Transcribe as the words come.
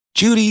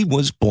Judy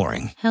was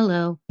boring.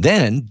 Hello.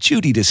 Then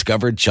Judy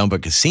discovered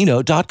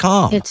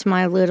ChumbaCasino.com. It's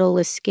my little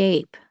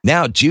escape.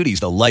 Now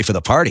Judy's the life of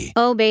the party.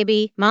 Oh,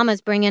 baby,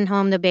 mama's bringing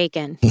home the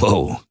bacon.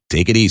 Whoa,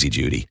 take it easy,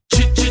 Judy.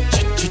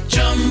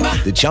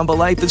 The Chumba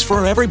life is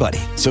for everybody.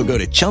 So go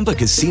to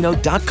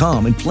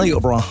ChumbaCasino.com and play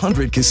over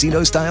 100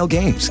 casino-style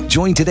games.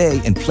 Join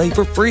today and play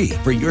for free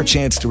for your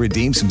chance to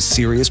redeem some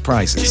serious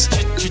prizes.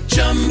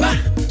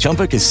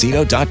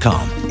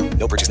 ChumbaCasino.com.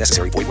 No purchase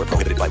necessary. Void where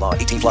prohibited by law.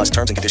 18 plus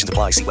terms and conditions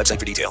apply. See website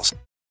for details.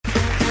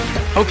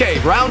 Okay,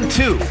 round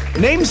two.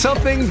 Name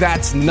something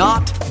that's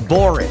not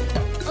boring.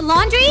 A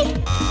laundry?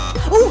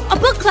 Ooh, a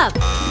book club.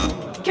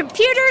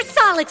 Computer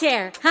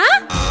solitaire,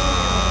 huh?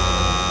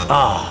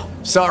 Ah,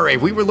 sorry,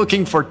 we were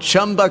looking for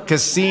Chumba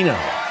Casino.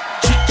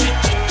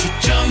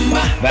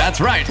 That's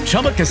right,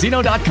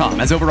 ChumbaCasino.com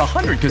has over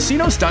 100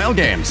 casino-style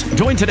games.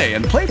 Join today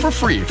and play for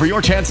free for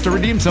your chance to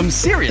redeem some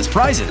serious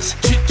prizes.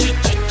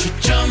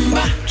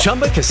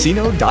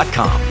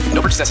 ChumbaCasino.com.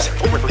 No purchase necessary.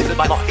 Void where prohibited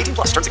by law. 18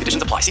 plus terms and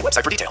conditions apply. See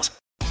website for details.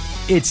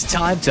 It's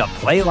time to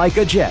play like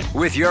a Jet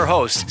with your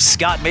host,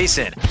 Scott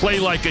Mason. Play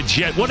like a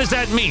Jet. What does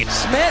that mean?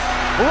 Smith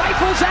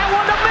rifles that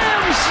one to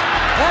Mims.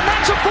 And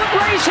that's a foot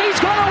race he's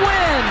going to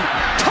win.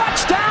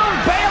 Touchdown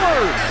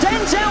Baylor.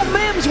 Denzel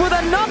Mims with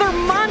another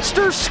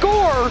monster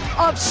score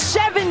of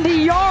 70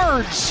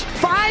 yards.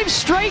 5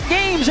 straight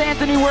games,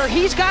 Anthony, where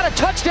he's got a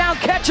touchdown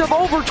catch of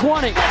over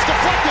 20. That's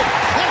deflected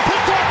and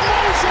picked off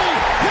Mosley.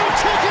 He'll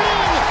take it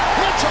in.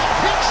 It's a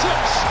pick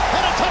six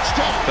and a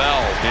touchdown.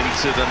 Fell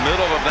into the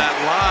middle of that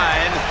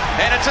line,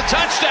 and it's a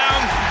touchdown.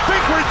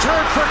 Big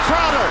return for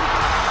Crowder.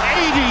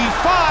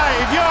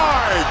 85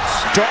 yards.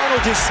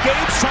 Darnold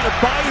escapes, trying to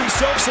buy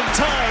himself some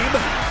time.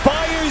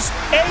 Fires,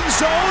 end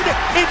zone.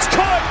 It's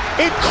caught.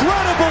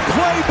 Incredible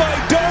play by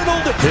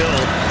Darnold.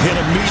 Hill hit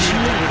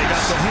immediately when he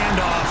got the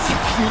handoff.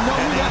 You know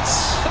and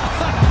that's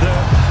the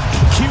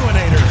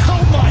Q-inator.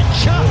 Oh my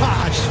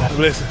gosh.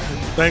 Listen,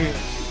 thank you.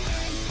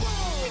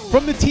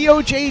 From the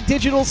TOJ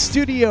Digital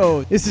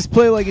Studio, this is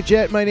Play Like a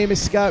Jet. My name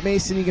is Scott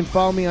Mason. You can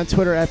follow me on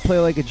Twitter at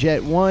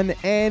PlayLikeAJet1,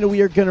 and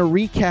we are going to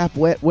recap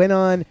what went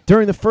on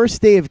during the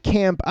first day of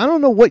camp. I don't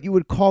know what you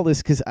would call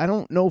this because I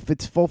don't know if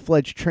it's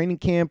full-fledged training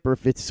camp or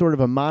if it's sort of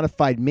a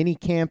modified mini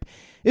camp.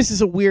 This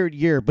is a weird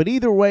year, but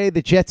either way,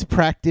 the Jets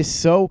practice,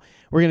 so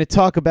we're going to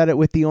talk about it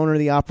with the owner,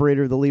 the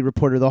operator, the lead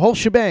reporter, the whole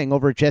shebang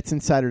over at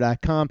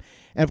JetsInsider.com.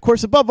 And, of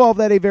course, above all of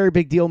that, a very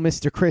big deal,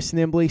 Mr. Chris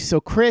Nimbley. So,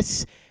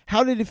 Chris,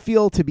 how did it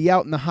feel to be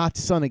out in the hot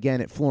sun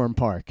again at Florham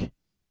Park?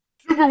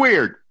 Super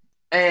weird.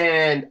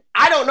 And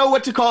I don't know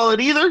what to call it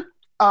either.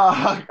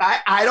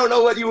 I don't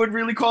know what you would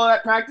really call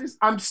that practice.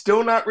 I'm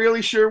still not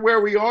really sure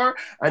where we are.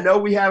 I know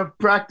we have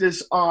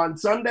practice on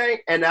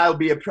Sunday, and that'll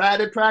be a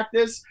padded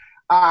practice.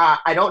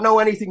 I don't know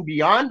anything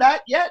beyond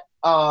that yet.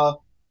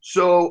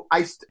 So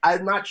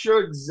I'm not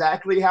sure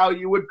exactly how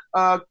you would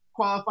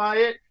qualify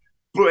it.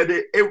 But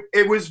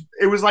it was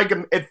like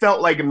it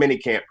felt like a mini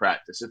camp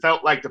practice. It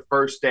felt like the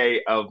first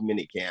day of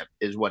mini camp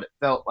is what it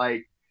felt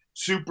like.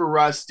 Super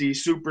rusty,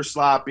 super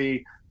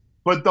sloppy,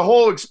 but the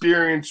whole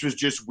experience was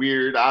just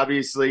weird.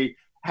 Obviously,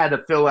 had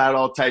to fill out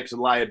all types of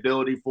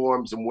liability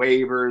forms and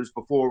waivers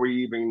before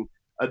we even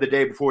the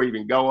day before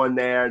even going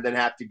there. Then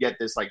have to get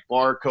this like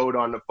barcode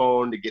on the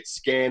phone to get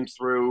scanned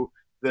through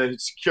the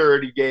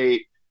security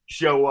gate.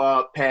 Show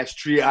up, past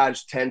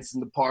triage tents in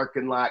the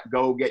parking lot,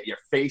 go get your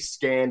face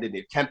scanned and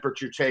your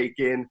temperature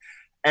taken.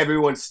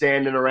 Everyone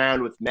standing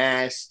around with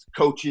masks,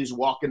 coaches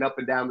walking up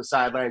and down the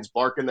sidelines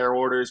barking their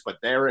orders, but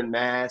they're in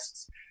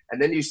masks.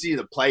 And then you see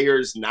the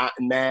players not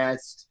in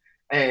masks,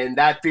 and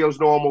that feels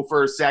normal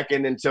for a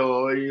second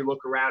until you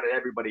look around at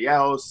everybody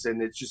else,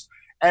 and it's just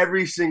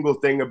every single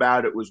thing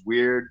about it was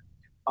weird.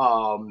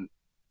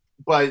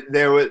 But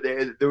there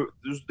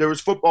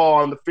was football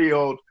on the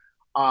field.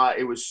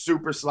 It was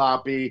super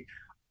sloppy,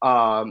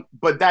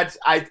 but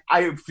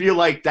I feel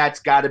like that's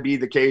got to be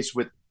the case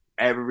with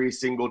every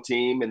single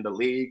team in the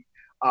league.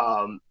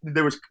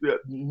 There was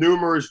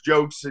numerous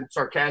jokes and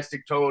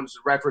sarcastic tones,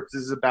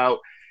 references about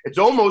it's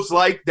almost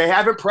like they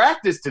haven't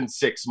practiced in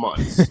 6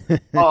 months.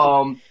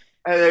 And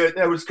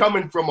it was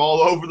coming from all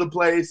over the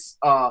place,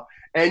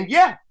 and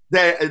yeah,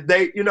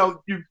 they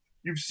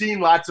you've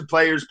seen lots of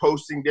players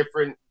posting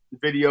different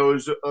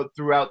videos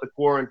throughout the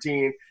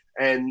quarantine.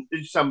 And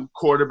some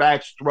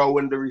quarterbacks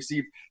throwing to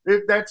receive.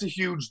 That's a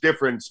huge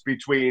difference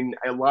between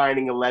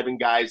aligning 11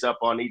 guys up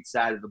on each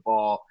side of the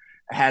ball,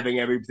 having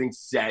everything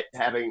set,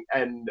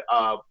 and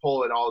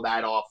pulling all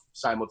that off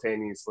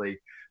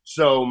simultaneously.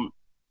 So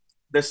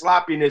the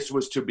sloppiness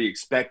was to be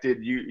expected.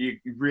 You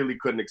really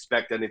couldn't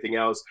expect anything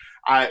else.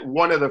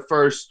 One of the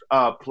first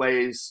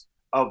plays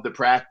of the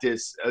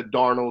practice,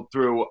 Darnold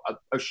threw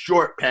a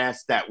short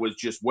pass that was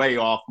just way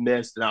off,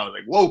 missed, and I was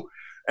like, whoa.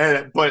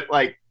 But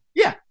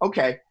yeah,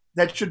 okay.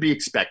 That should be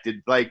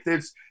expected. Like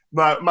this,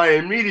 my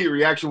immediate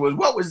reaction was,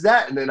 "What was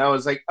that?" And then I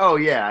was like, "Oh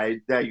yeah,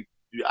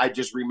 I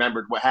just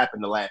remembered what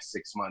happened the last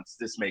 6 months.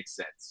 This makes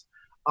sense."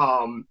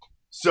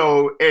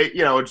 So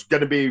it's going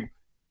to be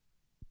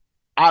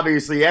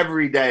obviously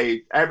every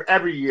day,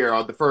 every year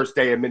on the first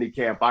day of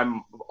minicamp.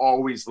 I'm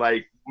always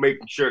like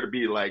making sure to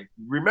be like,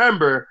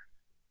 remember,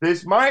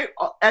 this might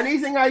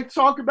anything I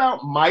talk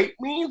about might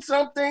mean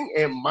something,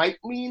 it might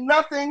mean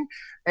nothing,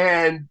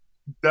 and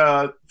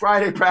the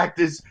Friday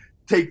practice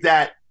take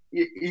that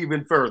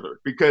even further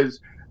because.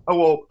 Oh,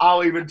 well,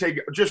 I'll even take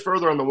it just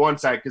further on the one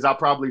side because I'll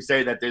probably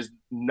say that there's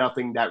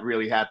nothing that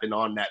really happened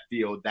on that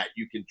field that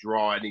you can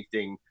draw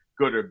anything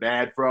good or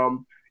bad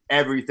from.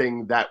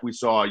 Everything that we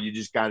saw, you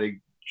just got to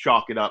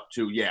chalk it up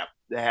to, yeah,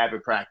 they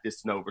haven't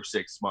practiced in over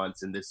 6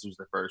 months, and this was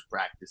the first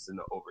practice in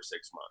over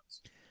 6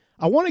 months.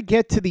 I want to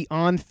get to the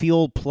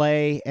on-field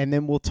play, and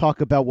then we'll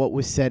talk about what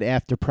was said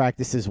after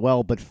practice as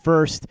well. But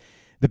first,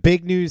 the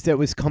big news that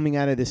was coming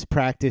out of this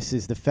practice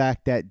is the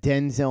fact that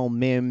Denzel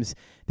Mims,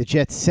 the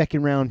Jets'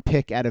 second-round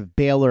pick out of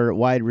Baylor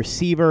wide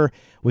receiver,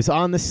 was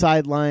on the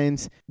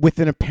sidelines with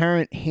an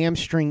apparent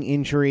hamstring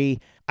injury.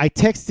 I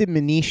texted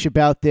Manish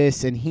about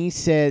this, and he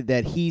said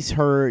that he's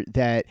heard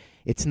that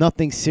it's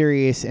nothing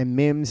serious and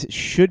Mims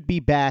should be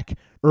back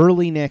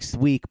early next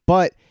week,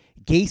 but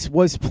Gase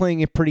was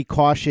playing it pretty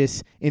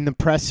cautious in the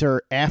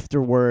presser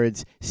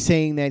afterwards,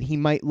 saying that he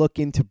might look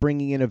into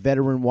bringing in a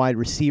veteran wide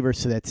receiver,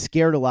 so that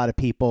scared a lot of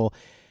people.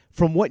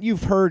 From what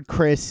you've heard,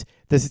 Chris,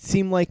 does it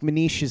seem like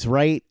Manish is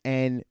right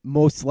and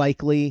most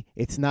likely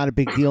it's not a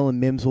big deal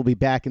and Mims will be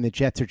back and the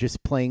Jets are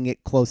just playing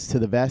it close to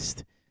the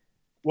vest?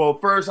 Well,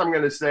 first I'm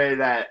going to say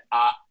that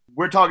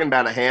we're talking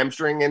about a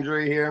hamstring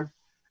injury here,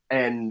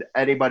 and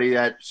anybody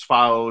that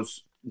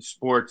follows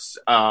sports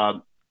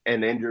and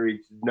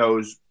injuries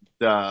knows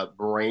the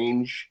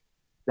range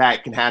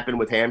that can happen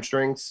with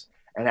hamstrings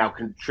and how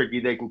tricky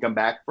they can come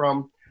back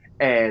from.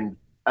 And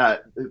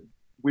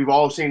we've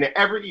all seen it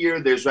every year.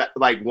 There's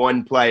like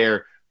one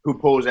player who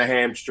pulls a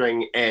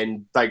hamstring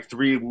and like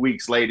 3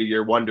 weeks later,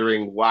 you're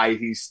wondering why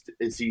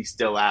is he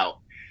still out?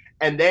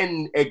 And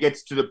then it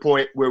gets to the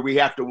point where we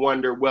have to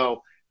wonder,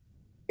 well,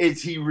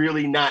 is he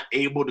really not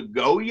able to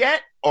go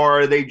yet?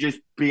 Or are they just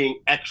being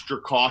extra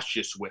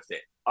cautious with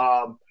it?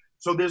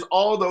 So there's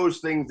all those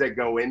things that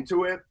go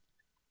into it.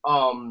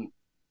 My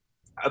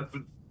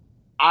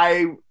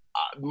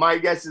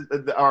guess is,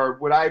 or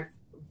what I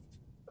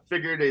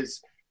figured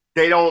is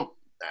they're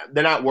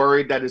not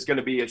worried that it's going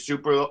to be a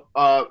super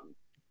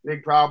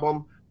big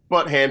problem,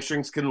 but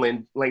hamstrings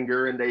can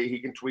linger and he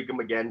can tweak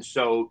them again.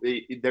 So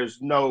there's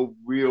no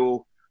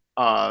real,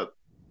 they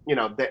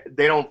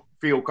don't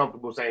feel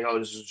comfortable saying, oh,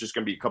 this is just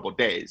going to be a couple of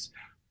days.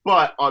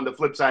 But on the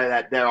flip side of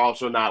that, they're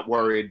also not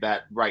worried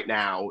that right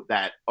now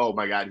that, oh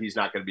my God, he's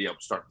not going to be able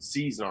to start the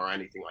season or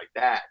anything like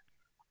that.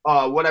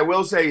 What I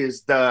will say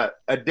is the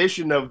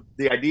addition of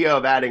the idea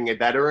of adding a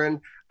veteran,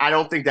 I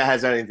don't think that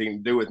has anything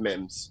to do with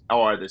Mims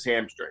or this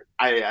hamstring.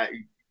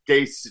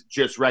 Gase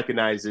just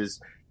recognizes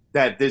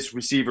that this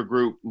receiver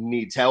group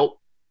needs help,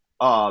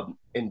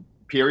 in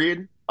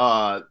period.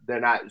 They're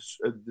not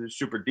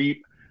super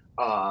deep.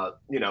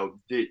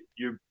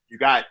 You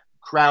got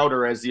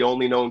Crowder as the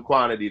only known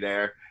quantity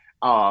there,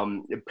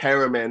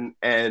 Perriman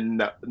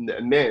and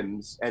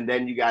Mims, and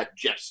then you got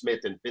Jeff Smith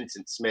and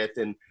Vincent Smith,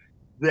 and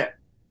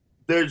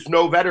there's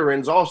no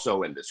veterans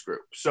also in this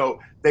group. So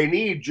they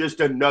need just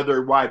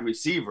another wide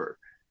receiver,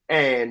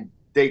 and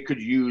they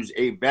could use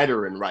a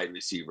veteran wide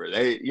receiver.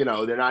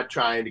 They're not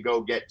trying to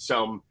go get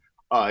some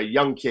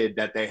young kid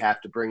that they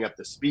have to bring up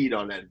the speed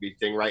on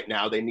everything right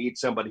now. They need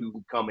somebody who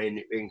can come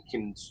in and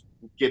can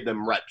give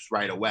them reps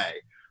right away.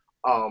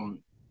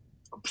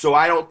 So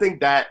I don't think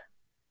that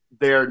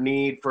their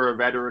need for a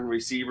veteran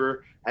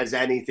receiver has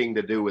anything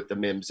to do with the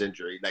Mims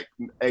injury.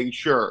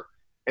 Sure,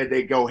 and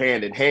they go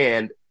hand in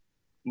hand.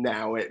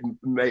 Now it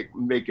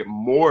make it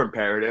more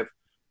imperative,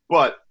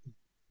 but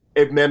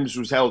if Mims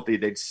was healthy,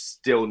 they'd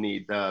still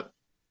need the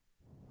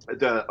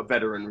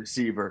veteran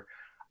receiver.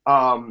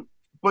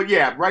 But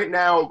yeah, right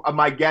now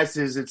my guess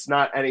is it's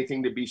not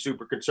anything to be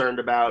super concerned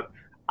about.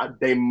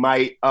 They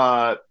might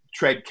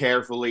tread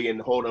carefully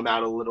and hold him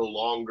out a little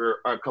longer,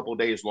 or a couple of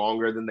days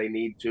longer than they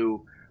need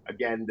to.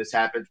 Again, this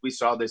happens. We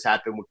saw this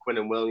happen with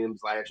Quinnen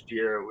Williams last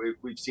year.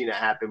 We've seen it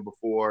happen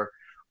before.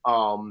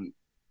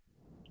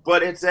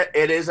 But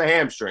it is a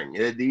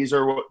hamstring. These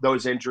are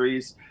those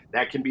injuries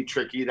that can be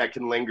tricky, that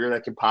can linger,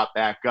 that can pop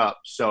back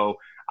up. So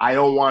I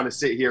don't want to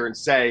sit here and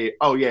say,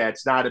 oh, yeah,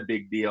 it's not a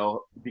big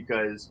deal,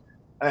 because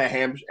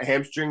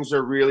hamstrings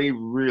are really,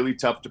 really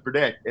tough to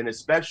predict, and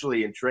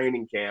especially in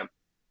training camp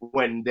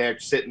when they're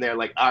sitting there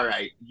like, all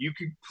right, you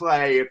could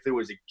play if there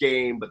was a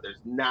game, but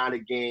there's not a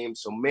game,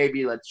 so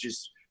maybe let's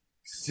just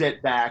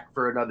sit back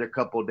for another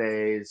couple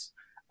days.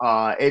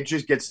 It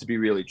just gets to be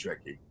really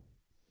tricky.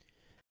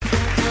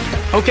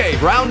 Okay,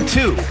 round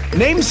two.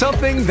 Name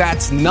something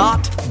that's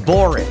not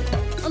boring.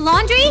 A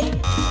laundry?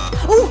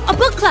 Ooh, a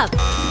book club.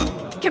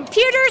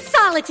 Computer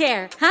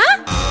solitaire,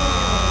 huh?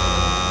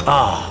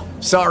 Ah,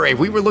 sorry,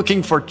 we were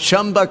looking for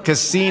Chumba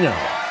Casino.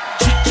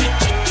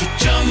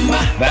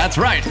 That's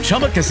right,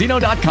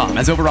 ChumbaCasino.com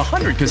has over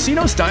 100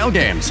 casino-style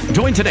games.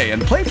 Join today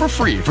and play for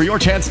free for your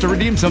chance to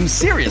redeem some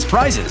serious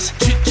prizes.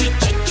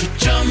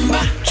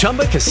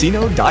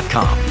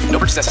 ChumbaCasino.com. No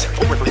purchase necessary.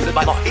 Void where prohibited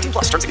by law. 18+.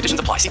 Terms and conditions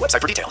apply. See website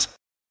for details.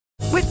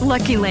 With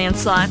Lucky Land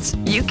Slots,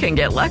 you can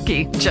get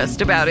lucky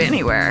just about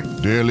anywhere.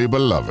 Dearly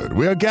beloved,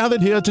 we are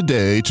gathered here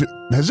today to...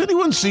 Has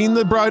anyone seen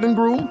the bride and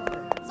groom?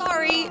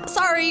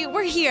 Sorry,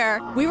 we're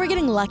here. We were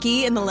getting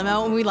lucky in the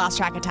limo and we lost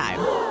track of time.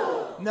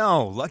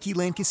 No, Lucky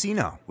Land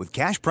Casino, with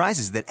cash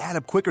prizes that add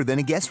up quicker than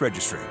a guest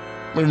registry.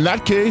 In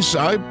that case,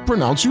 I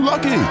pronounce you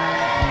lucky.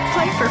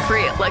 Play for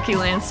free at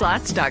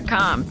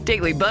LuckyLandSlots.com.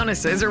 Daily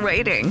bonuses are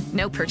waiting.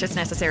 No purchase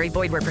necessary.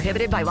 Void where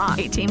prohibited by law.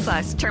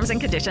 18+. Terms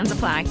and conditions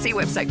apply. See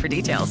website for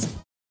details.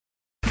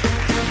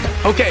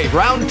 Okay,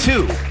 round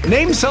 2.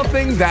 Name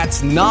something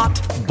that's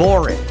not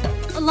boring.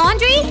 A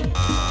laundry?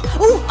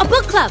 Ooh, a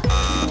book club.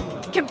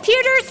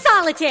 Computer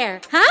solitaire,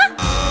 huh?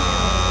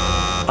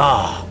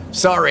 Ah,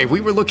 sorry.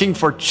 We were looking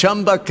for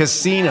Chumba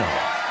Casino.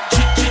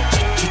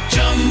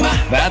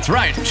 That's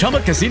right.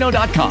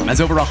 ChumbaCasino.com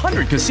has over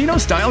 100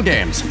 casino-style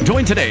games.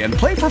 Join today and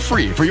play for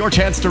free for your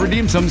chance to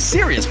redeem some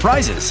serious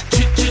prizes.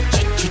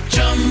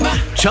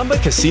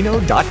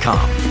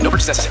 ChumbaCasino.com. No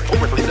purchase necessary.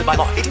 Void where prohibited by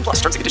law. 18+.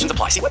 Terms and conditions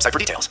apply. See website for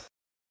details.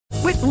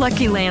 With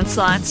Lucky Land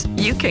Slots,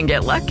 you can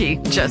get lucky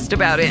just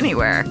about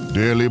anywhere.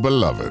 Dearly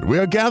beloved, we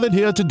are gathered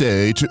here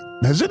today to...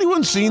 Has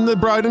anyone seen the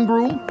bride and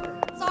groom?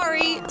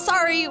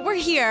 Sorry, we're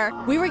here.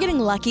 We were getting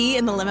lucky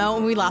in the limo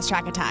and we lost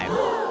track of time.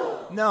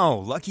 No,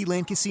 Lucky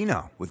Land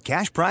Casino, with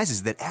cash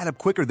prizes that add up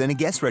quicker than a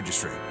guest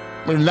registry.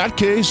 In that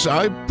case,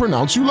 I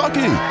pronounce you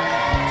lucky.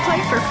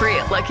 Play for free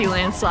at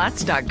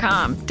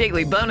LuckyLandSlots.com.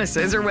 Daily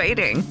bonuses are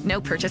waiting. No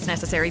purchase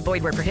necessary.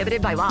 Void where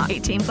prohibited by law.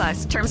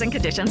 18+. Terms and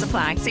conditions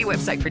apply. See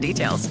website for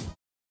details.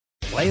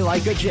 Play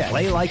like a Jet.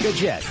 Play like a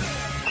Jet.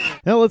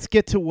 Now let's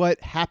get to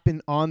what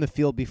happened on the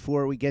field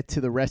before we get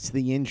to the rest of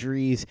the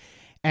injuries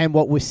and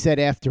what was said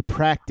after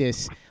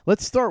practice.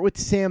 Let's start with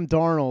Sam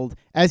Darnold.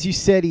 As you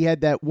said, he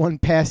had that one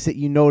pass that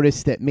you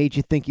noticed that made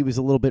you think he was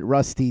a little bit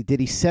rusty.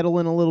 Did he settle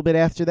in a little bit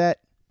after that?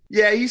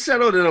 Yeah, he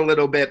settled in a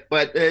little bit,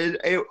 but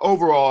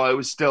overall, it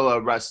was still a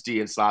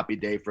rusty and sloppy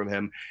day from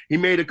him. He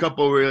made a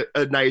couple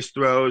nice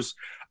throws,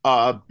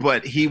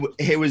 but he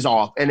was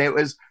off, and there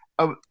was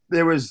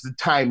the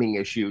timing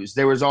issues.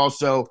 There was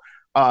also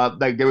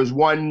there was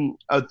one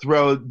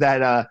throw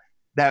that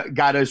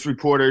got us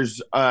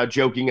reporters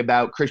joking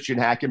about Christian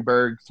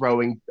Hackenberg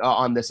throwing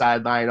on the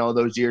sideline all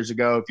those years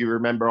ago, if you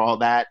remember all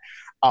that.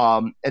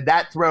 And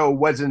that throw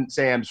wasn't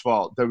Sam's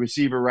fault. The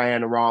receiver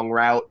ran a wrong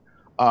route.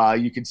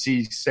 You could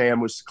see Sam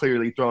was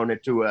clearly throwing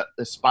it to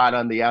a spot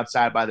on the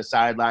outside by the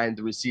sideline.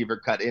 The receiver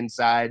cut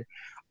inside.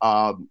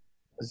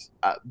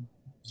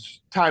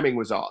 Timing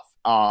was off.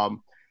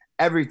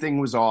 Everything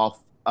was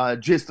off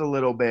just a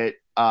little bit.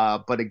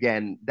 But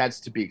again, that's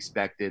to be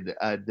expected.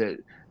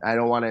 I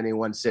don't want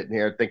anyone sitting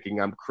here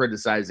thinking I'm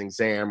criticizing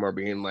Sam or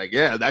being like,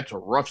 yeah, that's a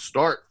rough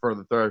start for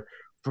the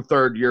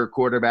third year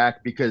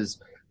quarterback,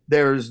 because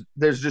there's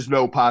just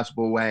no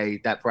possible way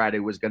that Friday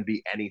was going to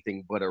be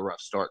anything but a rough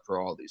start for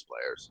all these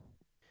players.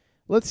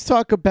 Let's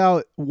talk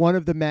about one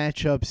of the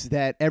matchups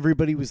that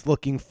everybody was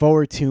looking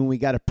forward to, and we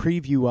got a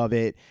preview of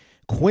it.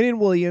 Quinnen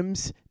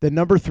Williams, the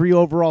number 3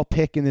 overall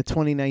pick in the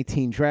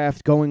 2019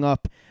 draft, going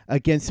up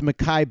against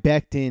Mekhi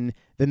Becton,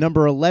 the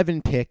number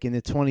 11 pick in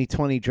the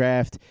 2020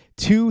 draft.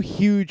 Two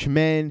huge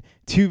men,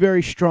 two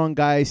very strong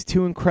guys,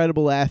 two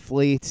incredible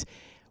athletes,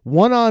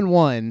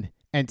 one-on-one.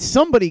 And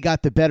somebody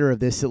got the better of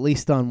this, at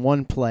least on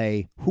one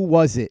play. Who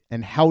was it,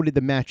 and how did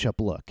the matchup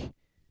look?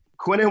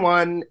 Quinnen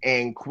won,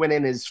 and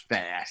Quinnen is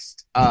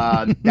fast.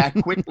 That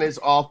quickness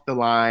off the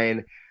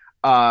line.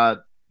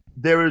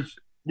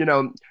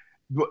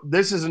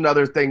 This is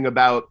another thing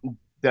about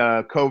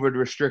the COVID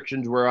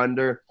restrictions we're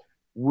under.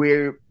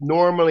 We're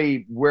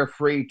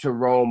free to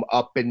roam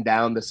up and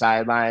down the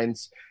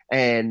sidelines,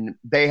 and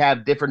they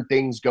have different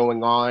things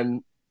going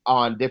on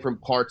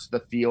different parts of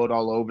the field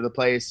all over the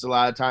place a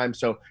lot of times.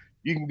 So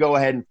you can go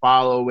ahead and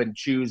follow and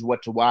choose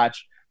what to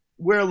watch.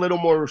 We're a little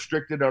more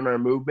restricted on our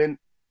movement.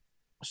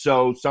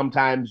 So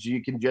sometimes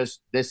you can this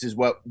is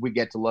what we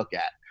get to look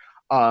at.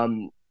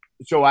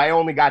 So I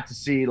only got to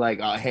see like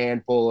a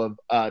handful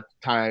of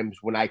times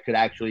when I could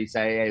actually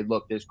say, hey,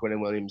 look, there's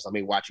Quinnen Williams. Let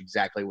me watch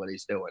exactly what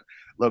he's doing.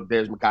 Look,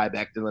 there's Mekhi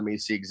Becton. Let me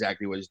see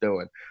exactly what he's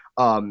doing.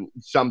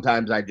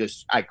 Sometimes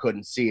I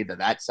couldn't see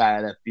that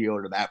side of that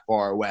field or that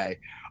far away.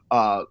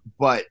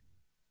 But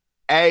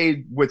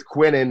with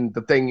Quinnen,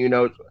 the thing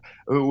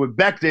with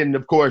Becton,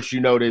 of course, you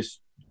notice,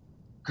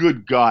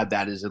 good God,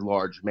 that is a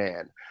large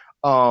man.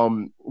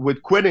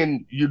 With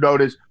Quinnen, you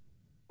notice,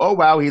 oh,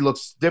 wow, he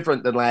looks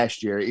different than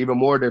last year, even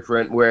more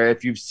different, where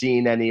if you've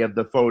seen any of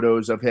the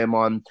photos of him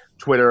on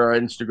Twitter or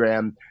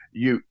Instagram,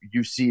 you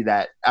see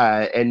that,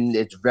 and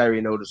it's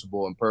very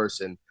noticeable in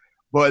person.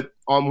 But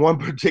on one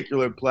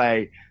particular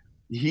play,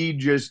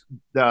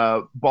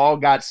 the ball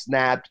got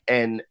snapped,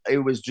 and it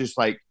was just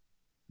like,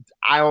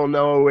 I don't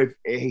know if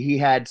he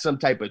had some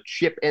type of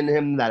chip in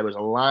him that was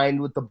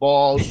aligned with the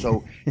ball.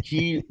 So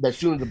as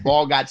soon as the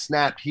ball got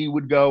snapped, he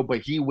would go,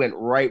 but he went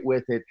right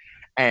with it.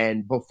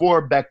 And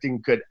before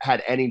Becton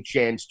had any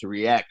chance to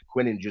react,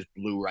 Quinnen just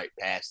blew right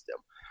past him.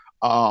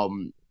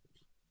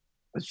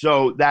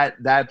 So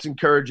that's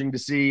encouraging to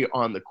see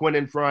on the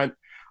Quinnen front.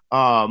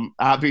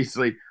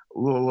 Obviously, a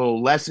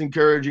little less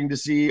encouraging to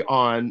see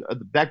on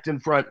the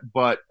Becton front,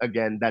 but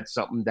again, that's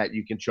something that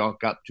you can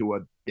chalk up to a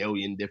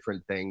billion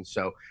different things,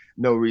 so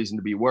no reason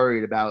to be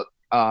worried about.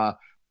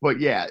 But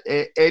yeah,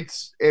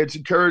 it's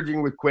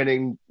encouraging with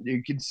Quinning.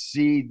 You can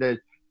see the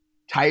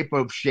type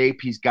of shape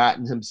he's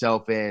gotten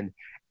himself in,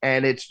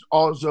 and it's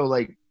also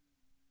like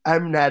I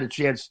haven't had a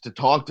chance to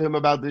talk to him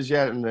about this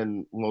yet, and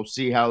then we'll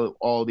see how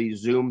all these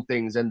Zoom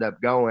things end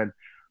up going.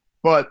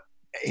 But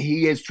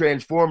he has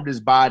transformed his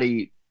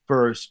body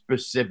for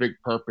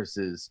specific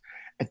purposes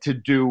to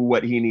do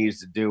what he needs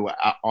to do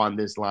on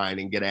this line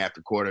and get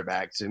after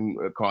quarterbacks and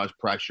cause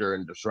pressure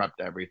and disrupt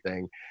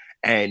everything.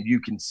 And you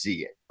can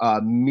see it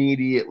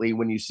immediately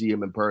when you see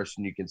him in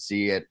person. You can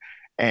see it,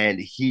 and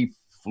he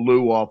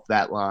flew off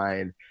that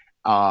line.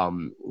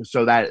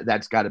 So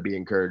that's got to be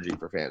encouraging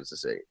for fans to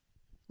see.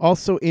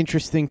 Also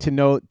interesting to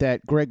note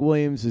that Greg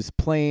Williams is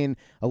playing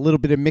a little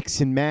bit of mix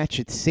and match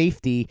at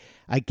safety.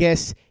 I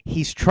guess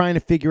he's trying to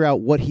figure out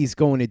what he's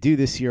going to do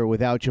this year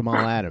without Jamal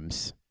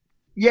Adams.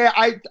 Yeah,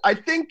 I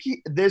think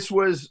this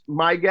was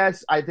my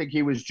guess. I think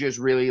he was just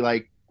really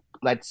like,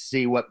 let's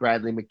see what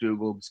Bradley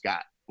McDougald's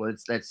got.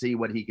 Let's see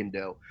what he can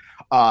do.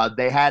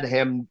 They had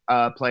him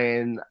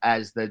playing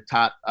as the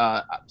top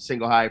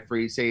single high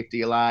free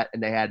safety a lot,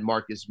 and they had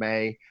Marcus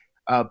May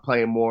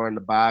playing more in the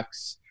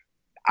box.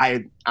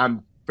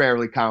 I'm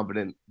fairly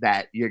confident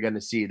that you're going to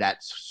see that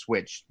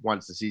switch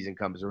once the season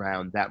comes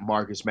around, that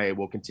Marcus May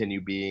will continue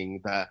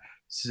being the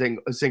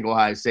single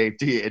high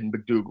safety and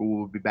McDougald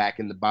will be back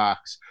in the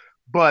box.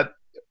 But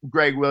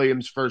Greg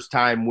Williams' first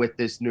time with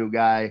this new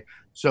guy,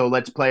 so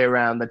let's play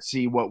around. Let's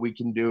see what we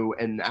can do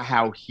and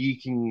how he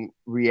can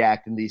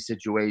react in these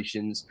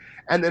situations.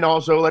 And then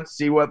also let's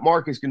see what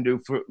Marcus can do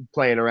for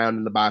playing around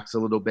in the box a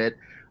little bit.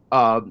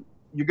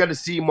 You're going to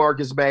see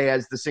Marcus May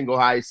as the single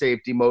high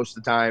safety most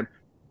of the time,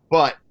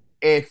 but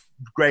if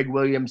Greg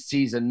Williams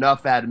sees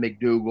enough out of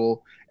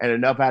McDougald and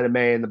enough out of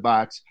May in the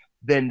box,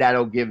 then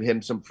that'll give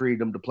him some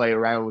freedom to play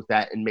around with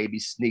that and maybe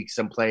sneak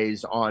some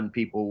plays on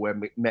people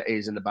where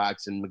May's in the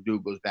box and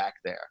McDougald's back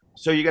there.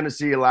 So you're going to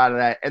see a lot of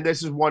that. And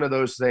this is one of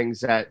those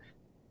things that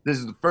this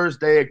is the first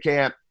day of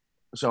camp,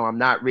 so I'm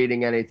not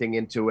reading anything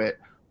into it.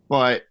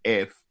 But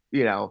if,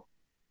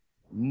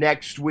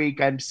 next week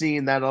I'm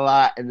seeing that a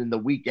lot, and then the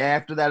week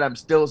after that I'm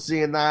still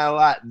seeing that a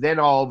lot, then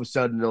all of a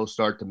sudden it'll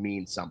start to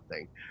mean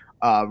something.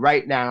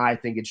 Right now, I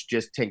think it's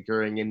just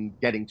tinkering and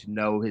getting to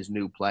know his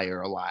new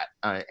player a lot.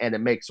 And it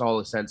makes all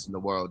the sense in the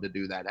world to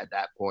do that at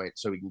that point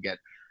so we can get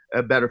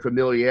a better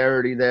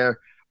familiarity there.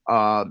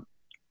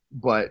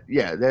 But,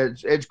 yeah,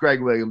 it's Greg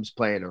Williams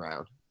playing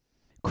around.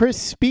 Chris,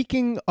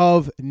 speaking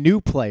of new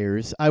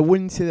players, I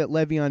wouldn't say that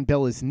Le'Veon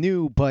Bell is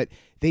new, but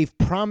they've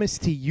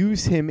promised to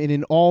use him in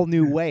an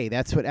all-new way.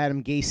 That's what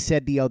Adam Gase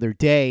said the other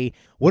day.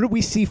 What did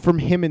we see from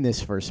him in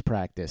this first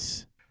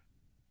practice?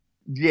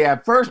 Yeah,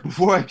 first,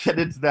 before I get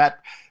into that,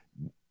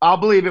 I'll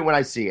believe it when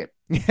I see it.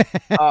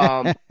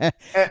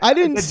 I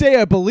didn't say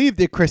I believed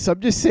it, Chris.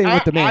 I'm just saying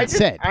what the man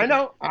said. I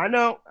know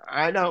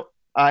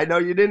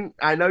you didn't.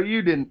 I know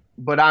you didn't,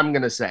 but I'm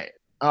going to say it.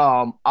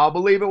 I'll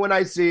believe it when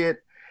I see it.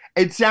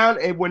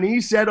 When he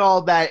said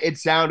all that, it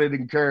sounded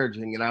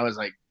encouraging, and I was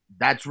like,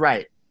 that's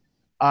right.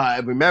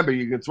 Remember,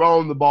 you can throw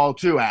him the ball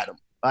too, Adam.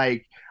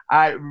 Like,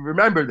 I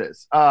remember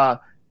this.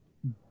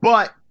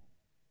 But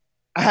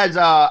as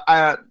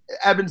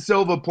Evan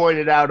Silva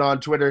pointed out on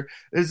Twitter,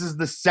 this is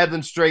the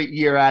 7th straight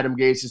year Adam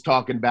Gase is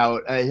talking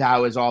about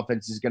how his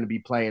offense is going to be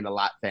playing a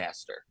lot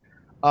faster.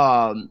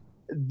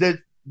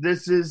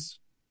 This is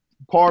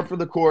par for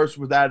the course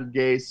with Adam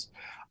Gase.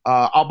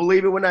 I'll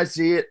believe it when I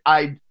see it.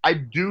 I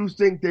do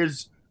think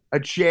there's a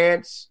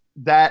chance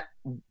that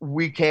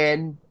we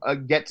can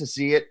get to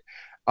see it.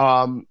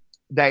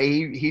 That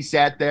he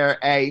sat there,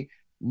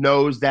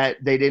 knows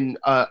that they didn't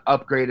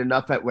upgrade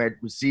enough at wide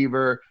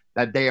receiver,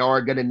 that they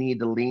are going to need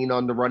to lean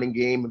on the running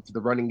game and for the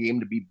running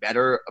game to be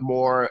better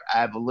more,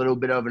 have a little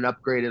bit of an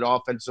upgraded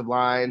offensive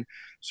line.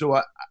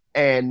 So,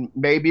 and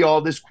maybe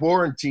all this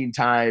quarantine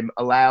time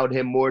allowed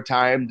him more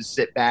time to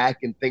sit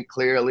back and think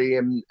clearly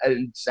and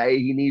say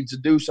he needs to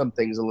do some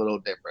things a little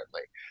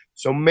differently.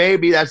 So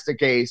maybe that's the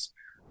case,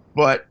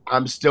 but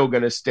I'm still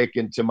going to stick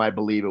into my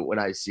believe it when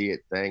I see it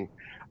thing.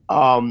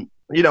 I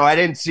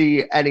didn't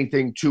see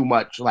anything too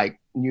much like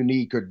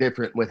unique or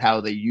different with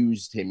how they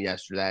used him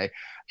yesterday.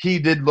 He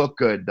did look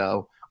good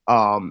though.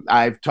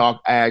 I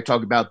talk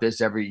about this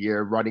every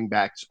year. Running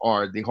backs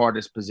are the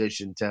hardest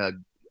position to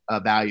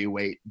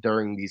evaluate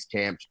during these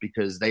camps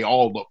because they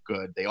all look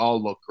good. They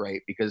all look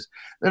great because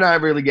they're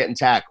not really getting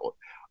tackled.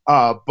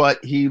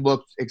 But he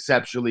looked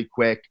exceptionally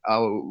quick,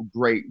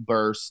 great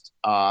burst.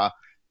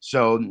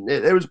 So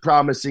it was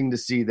promising to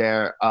see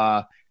there.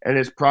 And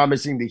it's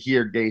promising to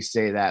hear Gase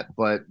say that.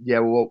 But, yeah,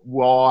 we'll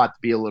all have to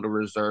be a little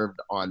reserved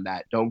on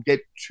that. Don't get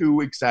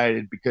too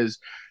excited because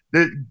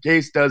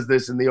Gase does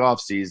this in the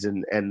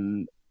offseason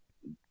and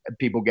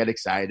people get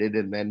excited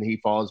and then he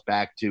falls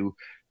back to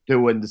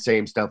doing the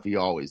same stuff he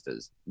always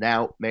does.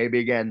 Now, maybe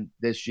again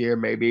this year,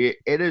 maybe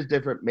it is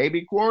different.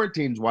 Maybe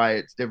quarantine's why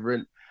it's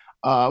different.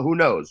 Who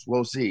knows?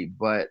 We'll see.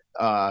 But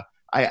I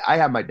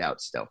have my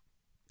doubts still.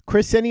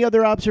 Chris, any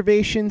other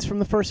observations from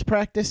the first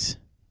practice?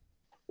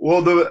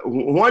 Well, the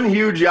one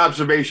huge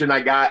observation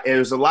I got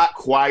is a lot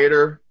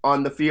quieter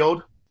on the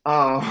field.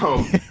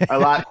 A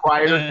lot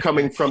quieter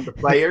coming from the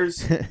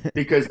players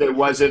because there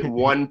wasn't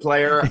one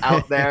player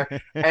out there.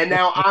 And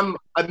now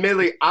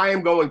I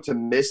am going to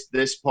miss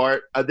this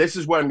part. This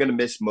is what I'm going to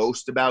miss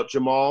most about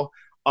Jamal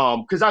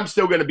because I'm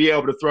still going to be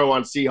able to throw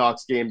on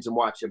Seahawks games and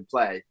watch him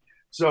play.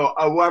 So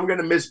what I'm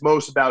going to miss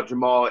most about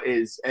Jamal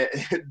is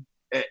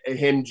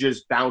him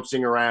just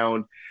bouncing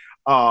around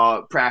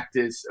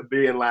practice,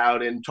 being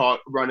loud and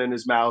running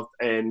his mouth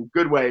in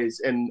good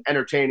ways and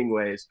entertaining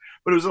ways.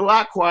 But it was a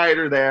lot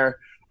quieter there.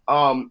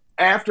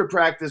 After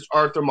practice,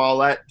 Arthur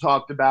Maulet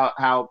talked about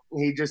how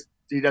he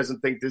doesn't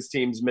think this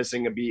team's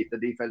missing a beat. The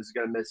defense is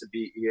going to miss a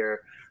beat here.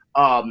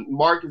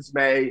 Marcus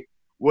May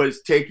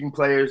was taking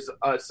players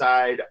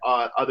aside,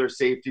 other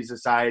safeties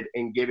aside,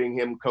 and giving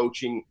him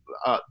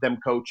them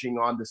coaching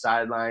on the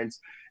sidelines.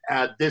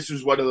 This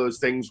was one of those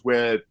things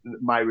where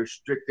my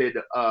restricted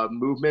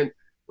movement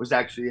was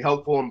actually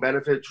helpful and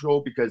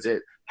beneficial because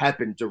it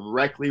happened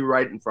directly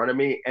right in front of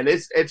me. And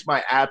it's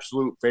my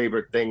absolute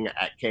favorite thing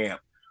at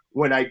camp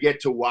when I get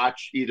to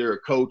watch either a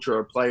coach or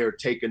a player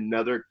take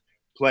another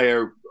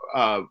player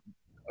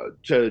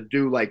to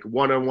do like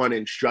one-on-one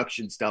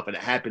instruction stuff, and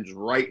it happens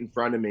right in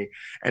front of me,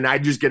 and I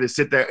just get to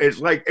sit there.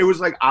 It was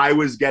like I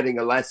was getting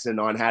a lesson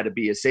on how to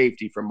be a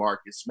safety from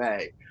Marcus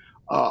May.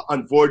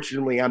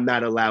 Unfortunately, I'm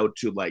not allowed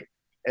to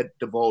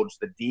divulge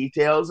the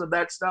details of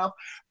that stuff,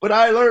 but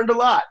I learned a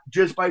lot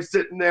just by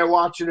sitting there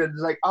watching it.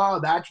 It's like, oh,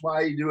 that's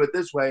why you do it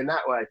this way and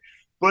that way.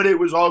 But it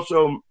was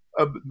also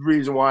a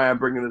reason why I'm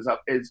bringing this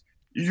up is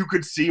you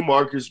could see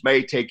Marcus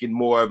May taking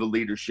more of a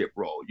leadership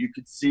role. You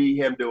could see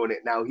him doing it.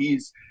 Now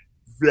he's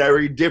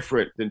very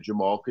different than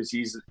Jamal because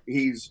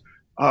he's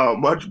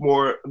much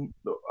more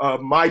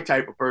my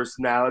type of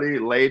personality,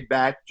 laid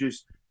back,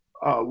 just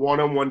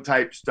one-on-one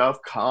type stuff,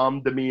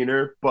 calm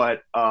demeanor.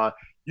 But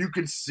you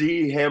could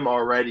see him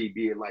already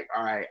being like,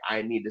 all right,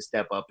 I need to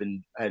step up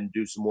and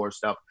do some more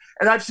stuff.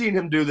 And I've seen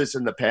him do this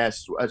in the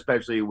past,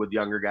 especially with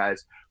younger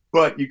guys.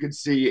 But you could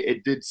see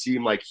it did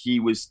seem like he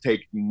was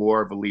taking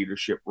more of a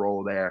leadership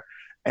role there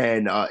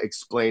and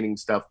explaining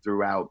stuff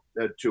throughout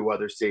to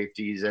other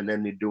safeties, and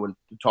then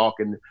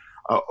talking,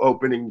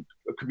 opening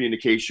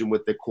communication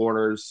with the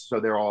corners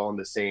so they're all on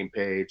the same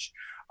page.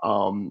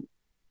 So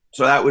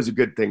that was a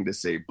good thing to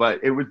see.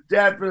 But it was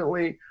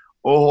definitely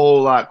a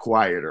whole lot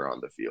quieter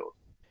on the field.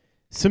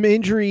 Some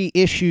injury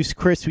issues,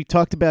 Chris. We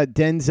talked about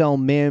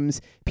Denzel Mims,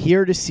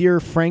 Pierre Desir,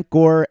 Frank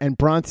Gore, and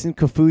Bronson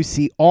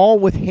Kaufusi, all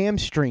with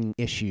hamstring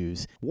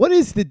issues. What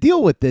is the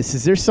deal with this?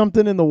 Is there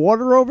something in the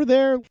water over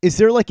there? Is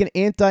there like an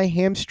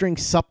anti-hamstring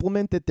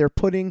supplement that they're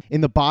putting in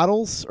the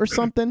bottles or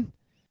something?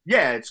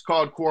 Yeah, it's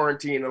called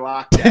quarantine and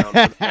lockdown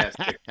for the past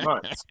 6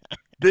 months.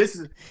 This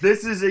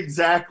is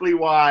exactly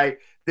why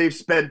they've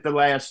spent the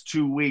last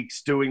 2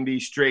 weeks doing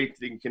these strength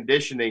and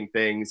conditioning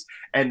things,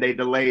 and they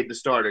delayed the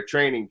start of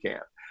training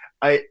camp.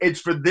 It's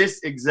for this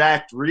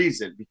exact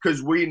reason,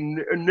 because we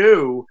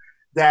knew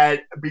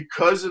that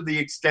because of the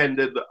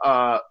extended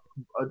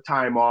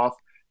time off,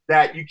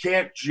 that you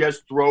can't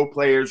just throw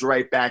players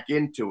right back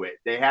into it.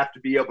 They have to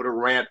be able to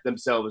ramp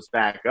themselves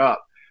back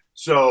up.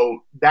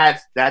 So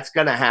that's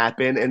going to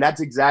happen, and that's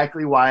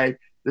exactly why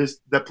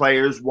the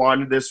players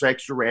wanted this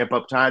extra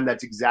ramp-up time.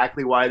 That's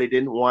exactly why they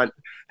didn't want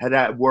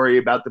to worry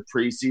about the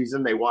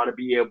preseason. They want to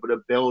be able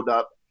to build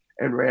up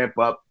and ramp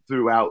up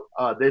throughout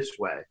this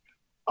way.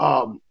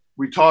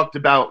 We talked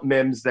about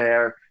Mims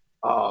there.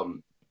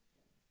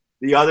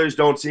 The others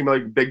don't seem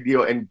like a big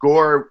deal. And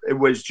Gore,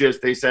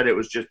 they said it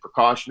was just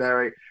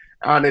precautionary.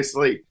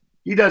 Honestly,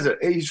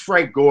 he's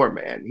Frank Gore,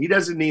 man. He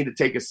doesn't need to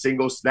take a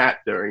single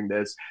snap during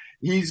this.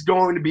 He's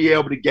going to be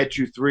able to get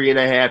you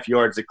 3.5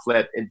 yards a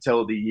clip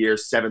until the year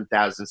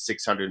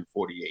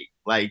 7,648.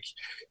 Like,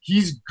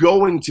 he's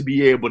going to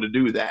be able to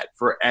do that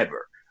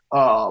forever.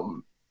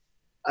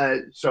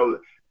 So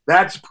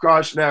that's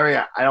precautionary.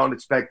 I don't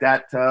expect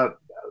that to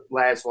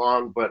last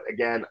long, but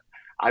again,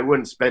 I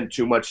wouldn't spend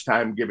too much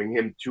time giving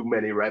him too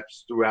many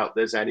reps throughout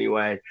this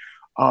anyway.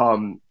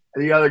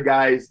 The other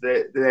guys,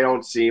 they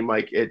don't seem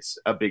like it's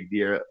a big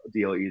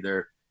deal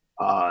either.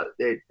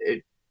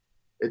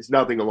 It's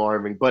nothing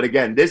alarming, but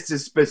again, this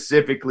is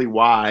specifically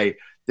why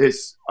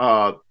this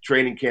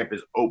training camp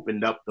is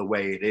opened up the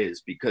way it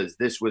is, because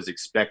this was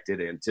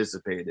expected,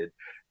 anticipated,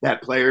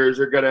 that players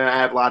are going to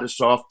have a lot of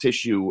soft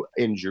tissue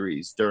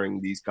injuries during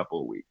these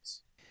couple of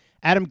weeks.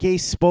 Adam Gase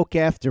spoke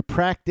after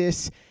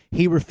practice.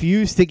 He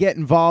refused to get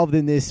involved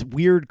in this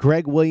weird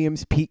Greg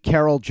Williams, Pete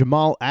Carroll,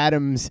 Jamal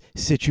Adams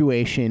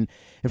situation.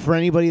 And for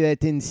anybody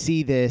that didn't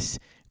see this,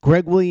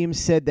 Greg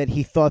Williams said that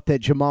he thought that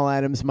Jamal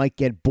Adams might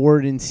get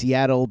bored in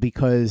Seattle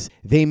because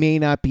they may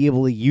not be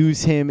able to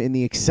use him in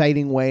the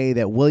exciting way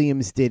that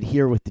Williams did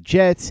here with the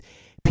Jets.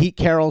 Pete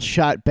Carroll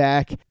shot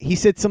back. He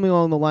said something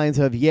along the lines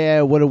of,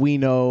 yeah, what do we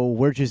know?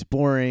 We're just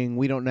boring.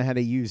 We don't know how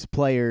to use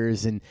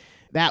players. And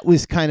that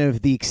was kind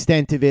of the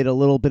extent of it, a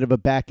little bit of a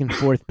back and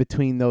forth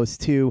between those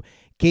two.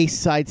 Gase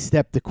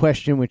sidestepped the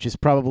question, which is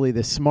probably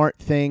the smart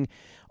thing.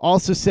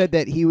 Also said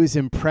that he was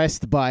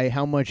impressed by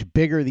how much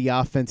bigger the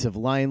offensive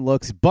line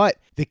looks, but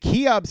the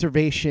key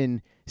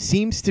observation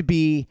seems to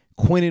be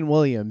Quinnen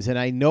Williams. And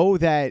I know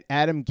that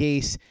Adam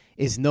Gase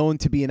is known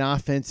to be an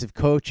offensive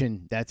coach,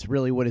 and that's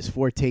really what his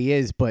forte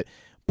is. But,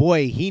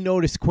 boy, he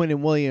noticed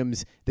Quinnen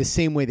Williams the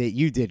same way that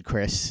you did,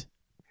 Chris.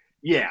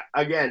 Yeah,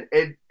 again,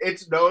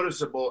 it's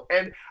noticeable.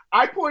 And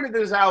I pointed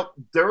this out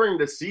during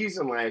the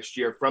season last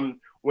year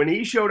from when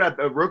he showed up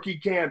at rookie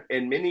camp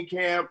and mini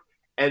camp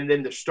and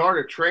then the start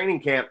of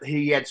training camp,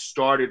 he had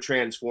started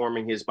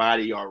transforming his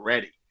body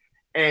already.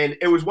 And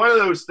it was one of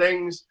those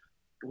things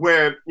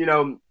where,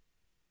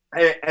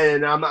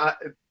 and I'm not,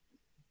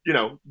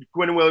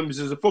 Quinnen Williams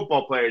is a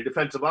football player,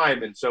 defensive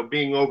lineman, so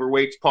being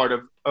overweight's part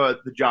of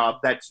the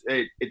job.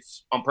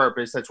 It's on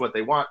purpose. That's what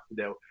they want to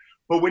do.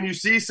 But when you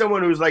see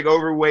someone who's like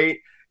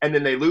overweight and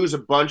then they lose a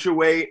bunch of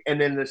weight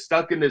and then they're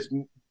stuck in this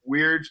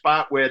weird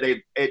spot where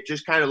it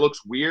just kind of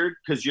looks weird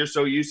because you're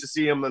so used to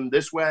seeing them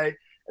this way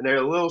and they're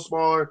a little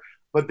smaller,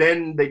 but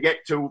then they get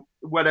to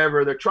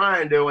whatever they're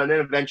trying to do and then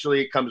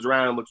eventually it comes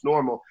around and looks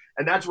normal.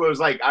 And that's what it was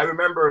like. I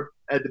remember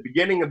at the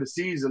beginning of the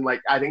season,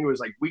 like I think it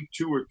was like week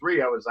 2 or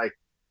 3, I was like,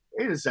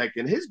 wait a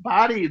second, his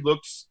body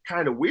looks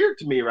kind of weird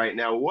to me right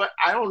now.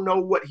 I don't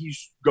know what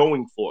he's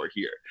going for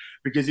here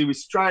because he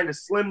was trying to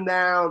slim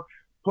down,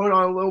 put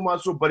on a little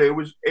muscle, but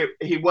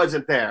he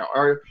wasn't there.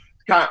 Or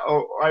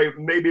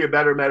maybe a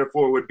better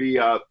metaphor would be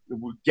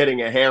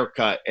getting a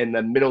haircut in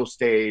the middle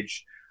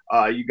stage.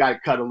 You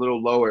got cut a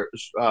little lower,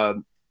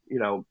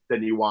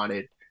 than you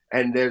wanted.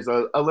 And there's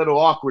a little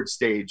awkward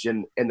stage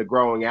in the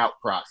growing out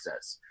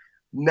process.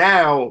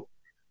 Now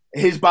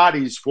his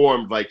body's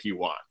formed like he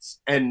wants.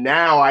 And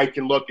now I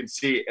can look and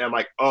see it, and I'm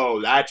like, oh,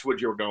 that's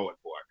what you're going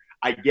for.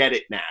 I get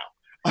it now.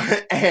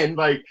 And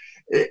like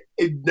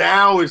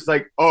now it's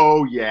like,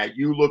 oh yeah,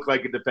 you look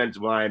like a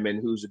defensive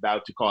lineman who's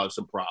about to cause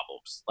some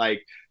problems.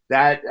 Like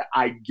that,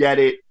 I get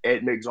it.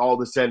 It makes all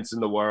the sense in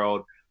the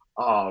world.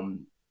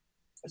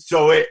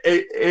 So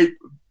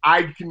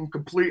I can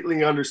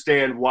completely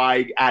understand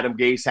why Adam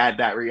Gase had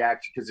that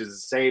reaction because it's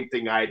the same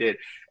thing I did.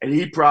 And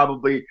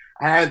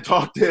I hadn't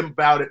talked to him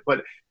about it,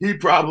 but he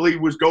probably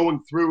was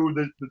going through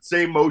the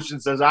same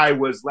motions as I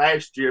was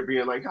last year,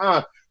 being like,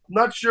 I'm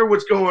not sure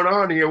what's going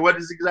on here. What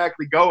is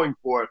exactly going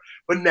for?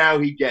 But now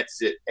he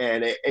gets it,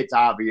 and it's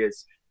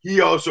obvious. He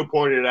also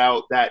pointed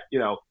out that,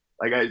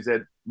 like I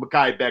said,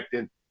 Mekhi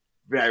Becton,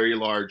 very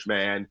large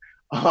man.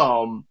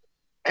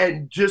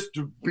 And just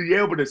to be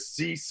able to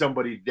see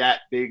somebody that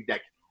big that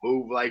can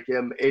move like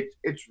him,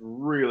 it's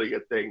really a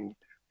thing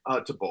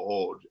to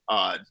behold.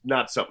 It's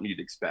not something you'd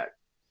expect.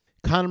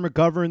 Connor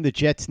McGovern, the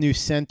Jets' new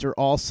center,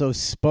 also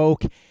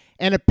spoke.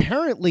 And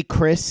apparently,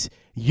 Chris,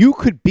 you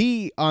could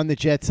be on the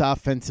Jets'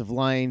 offensive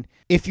line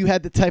if you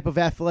had the type of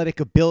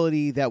athletic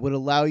ability that would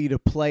allow you to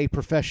play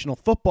professional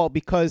football,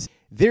 because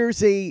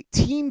there's a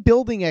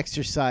team-building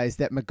exercise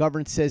that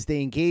McGovern says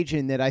they engage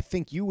in that I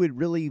think you would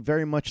really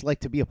very much like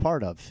to be a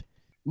part of.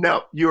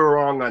 No, you were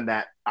wrong on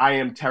that. I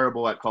am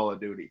terrible at Call of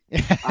Duty.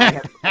 I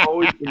have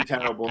always been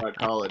terrible at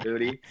Call of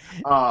Duty.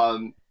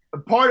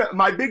 Part of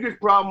my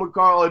biggest problem with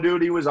Call of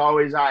Duty was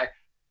always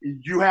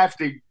you have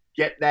to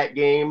get that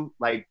game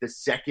like the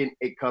second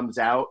it comes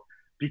out,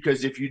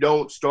 because if you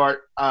don't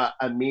start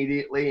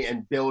immediately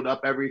and build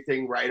up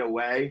everything right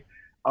away,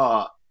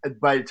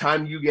 by the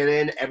time you get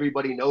in,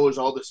 everybody knows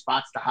all the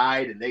spots to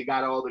hide and they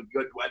got all the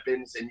good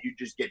weapons and you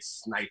just get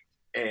sniped.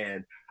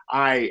 And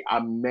I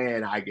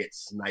get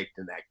sniped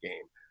in that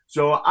game.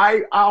 So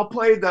I'll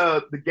play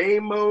the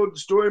game mode,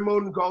 story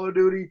mode in Call of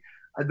Duty.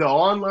 The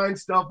online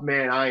stuff,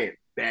 man, I am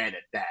bad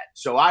at that.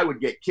 So I would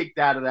get kicked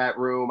out of that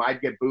room.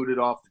 I'd get booted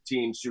off the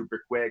team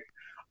super quick.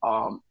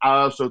 I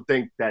also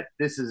think that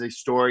this is a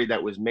story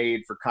that was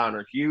made for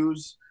Connor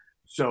Hughes.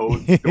 So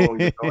going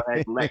to go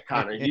ahead and let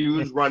Connor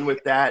Hughes run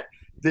with that.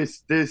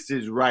 This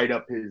is right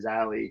up his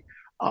alley.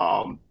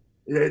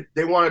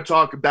 They want to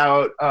talk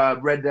about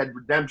Red Dead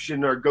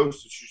Redemption or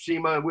Ghost of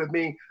Tsushima with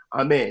me.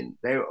 I'm in.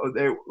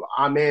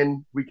 I'm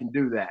in. We can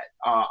do that.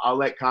 I'll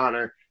let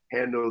Connor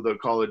handle the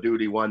Call of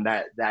Duty one.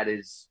 That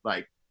is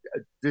like,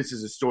 this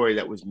is a story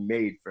that was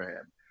made for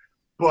him.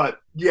 But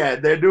yeah,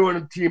 they're doing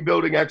a team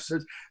building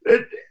exercise.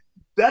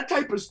 That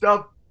type of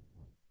stuff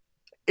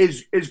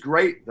is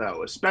great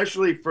though,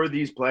 especially for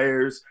these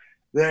players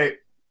that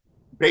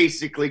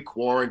basically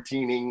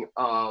quarantining.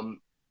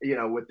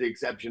 With the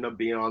exception of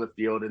being on the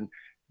field. And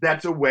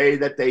that's a way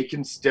that they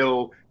can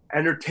still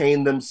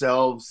entertain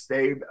themselves,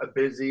 stay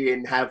busy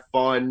and have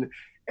fun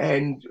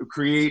and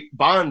create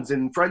bonds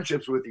and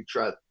friendships with each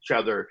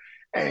other.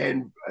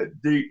 And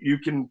you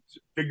can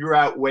figure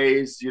out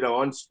ways,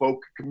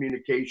 unspoken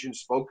communication,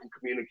 spoken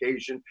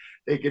communication.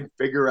 They can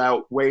figure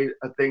out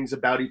things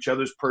about each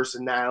other's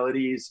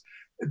personalities.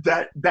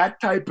 That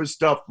type of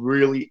stuff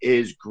really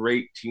is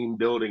great team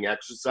building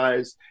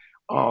exercise.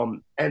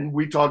 And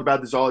we talk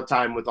about this all the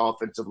time with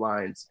offensive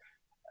lines.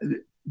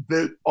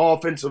 The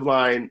offensive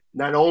line,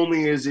 not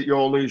only is it you're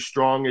only as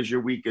strong as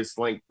your weakest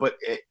link, but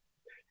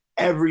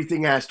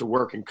everything has to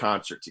work in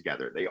concert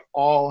together. They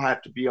all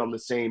have to be on the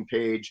same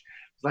page.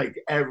 like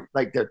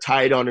they're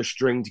tied on a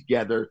string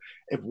together.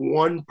 If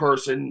one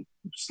person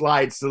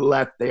slides to the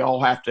left, they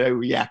all have to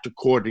react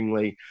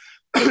accordingly,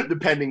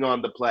 depending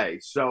on the play.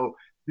 So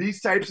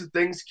these types of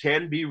things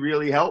can be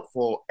really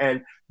helpful.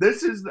 And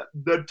this is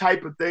the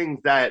type of things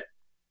that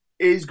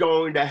is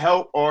going to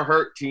help or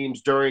hurt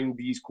teams during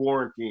these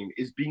quarantine,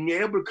 is being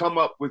able to come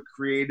up with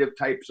creative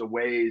types of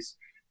ways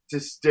to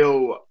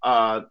still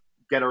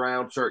get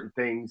around certain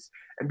things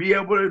and be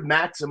able to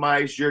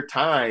maximize your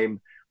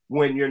time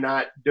when you're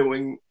not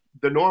doing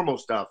the normal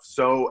stuff.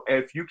 So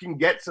if you can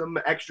get some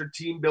extra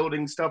team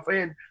building stuff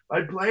in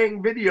by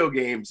playing video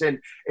games, and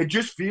it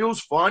just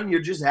feels fun,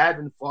 you're just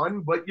having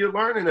fun, but you're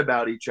learning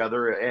about each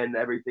other and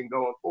everything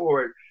going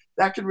forward,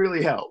 that can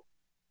really help.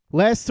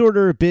 Last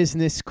order of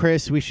business,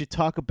 Chris, we should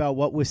talk about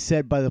what was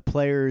said by the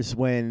players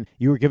when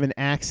you were given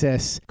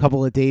access a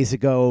couple of days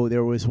ago.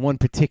 There was one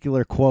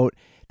particular quote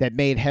that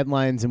made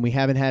headlines, and we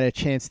haven't had a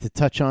chance to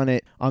touch on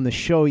it on the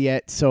show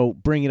yet, so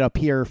bring it up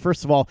here.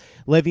 First of all,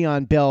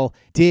 Le'Veon Bell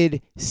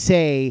did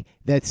say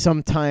that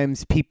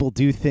sometimes people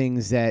do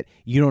things that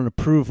you don't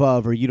approve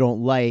of or you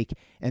don't like,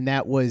 and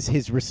that was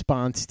his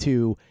response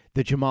to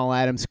the Jamal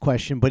Adams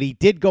question. But he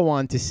did go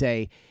on to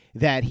say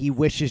that he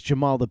wishes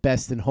Jamal the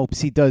best and hopes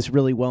he does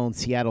really well in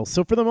Seattle.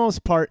 So for the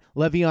most part,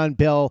 Le'Veon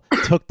Bell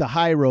took the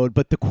high road.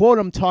 But the quote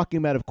I'm talking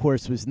about, of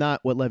course, was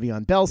not what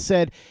Le'Veon Bell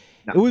said.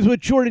 No. It was what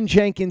Jordan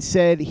Jenkins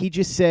said. He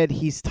just said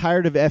he's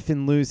tired of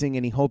effing losing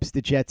and he hopes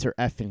the Jets are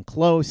effing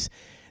close.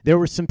 There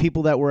were some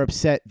people that were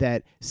upset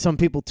that some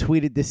people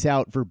tweeted this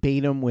out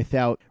verbatim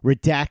without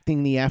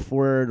redacting the F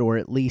word, or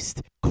at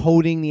least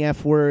coding the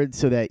F word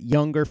so that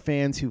younger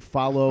fans who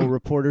follow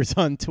reporters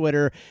on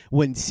Twitter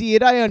wouldn't see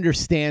it. I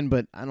understand,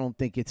 but I don't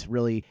think it's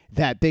really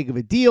that big of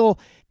a deal.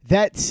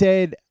 That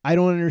said, I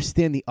don't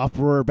understand the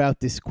uproar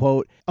about this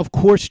quote. Of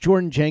course,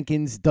 Jordan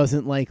Jenkins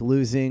doesn't like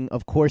losing.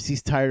 Of course,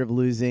 he's tired of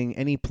losing.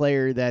 Any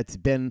player that's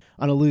been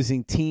on a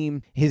losing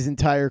team his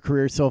entire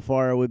career so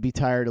far would be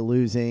tired of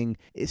losing.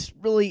 It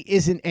really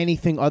isn't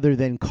anything other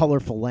than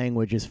colorful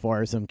language as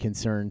far as I'm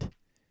concerned.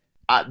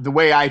 The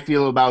way I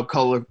feel about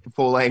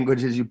colorful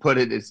language, as you put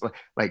it, is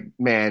like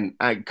man,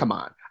 come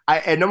on.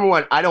 And number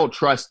one, I don't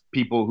trust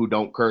people who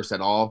don't curse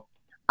at all.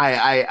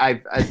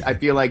 I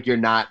feel like you're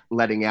not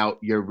letting out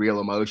your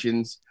real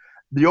emotions.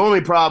 The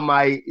only problem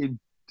I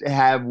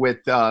have with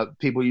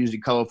people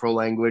using colorful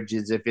language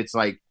is if it's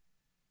like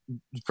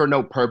for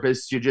no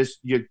purpose.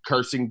 You're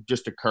cursing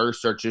just to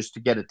curse or just to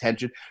get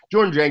attention.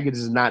 Jordan Jenkins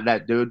is not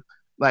that dude.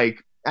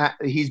 Like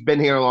he's been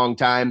here a long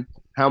time.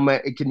 How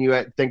many can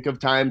you think of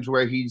times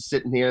where he's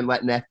sitting here and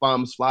letting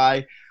F-bombs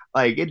fly?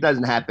 Like it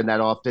doesn't happen that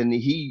often.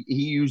 He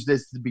used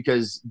this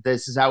because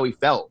this is how he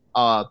felt.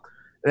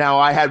 Now,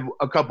 I had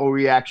a couple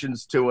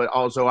reactions to it.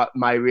 Also,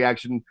 my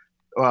reaction,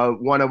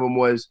 one of them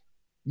was,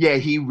 yeah,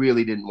 he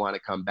really didn't want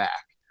to come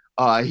back.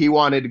 He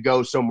wanted to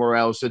go somewhere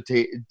else, a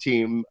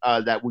team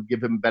that would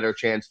give him a better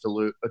chance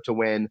to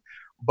win.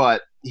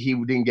 But he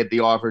didn't get the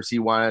offers he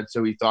wanted,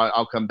 so he thought,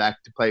 I'll come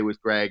back to play with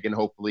Greg and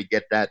hopefully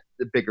get that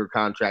bigger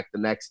contract the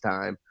next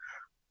time.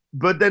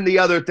 But then the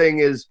other thing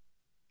is,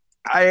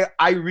 I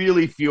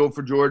really feel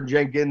for Jordan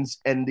Jenkins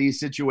and these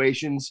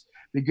situations,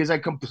 because I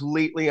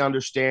completely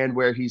understand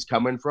where he's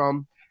coming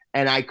from,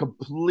 and I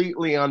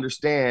completely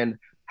understand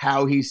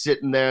how he's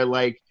sitting there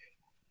like,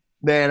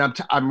 man,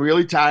 I'm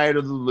really tired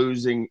of the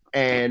losing,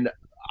 and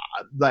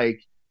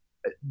like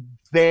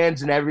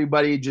fans and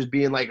everybody just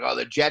being like, oh,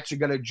 the Jets are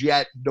going to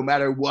jet no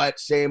matter what,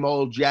 same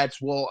old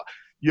Jets. Well,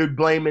 you're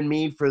blaming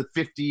me for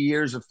 50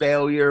 years of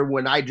failure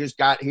when I just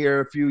got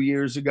here a few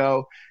years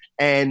ago.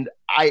 And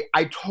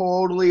I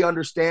totally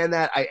understand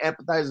that. I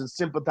empathize and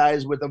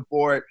sympathize with him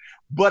for it.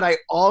 But I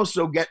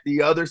also get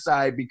the other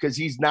side, because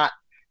he's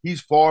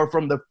far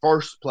from the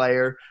first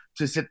player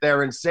to sit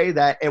there and say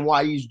that. And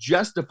why he's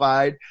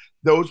justified,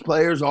 those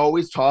players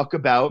always talk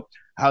about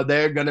how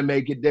they're going to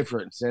make a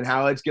difference and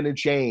how it's going to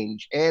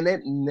change. And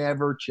it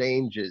never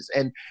changes.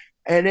 And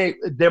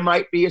there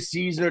might be a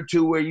season or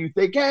two where you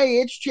think, hey,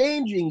 it's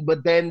changing.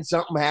 But then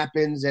something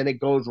happens and it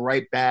goes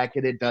right back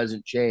and it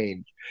doesn't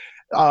change.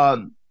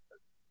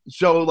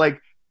 So, like,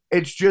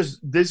 this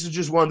is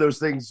just one of those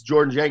things,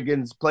 Jordan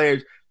Jenkins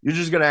players, you're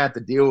just going to have to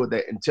deal with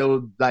it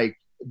until, like,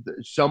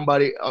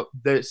 somebody,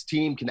 this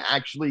team can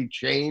actually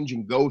change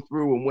and go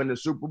through and win the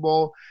Super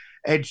Bowl.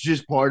 It's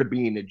just part of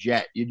being a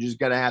Jet. You're just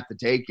going to have to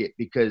take it,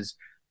 because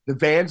the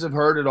fans have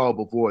heard it all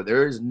before.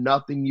 There is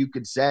nothing you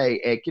could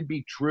say. It could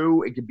be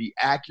true. It could be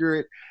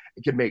accurate.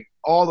 It could make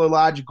all the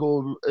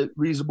logical,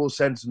 reasonable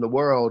sense in the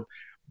world.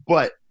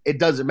 But it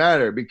doesn't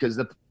matter, because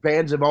the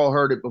fans have all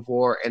heard it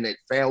before and it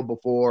failed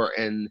before,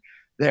 and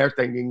their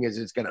thinking is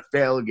it's going to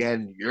fail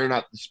again. You're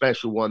not the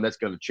special one that's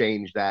going to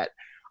change that.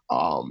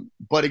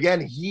 But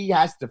again, he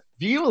has to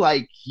feel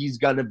like he's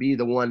going to be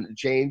the one to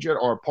change it,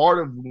 or part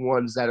of the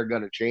ones that are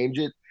going to change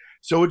it.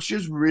 So it's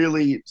just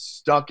really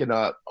stuck in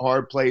a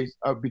hard place,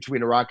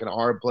 between a rock and a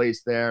hard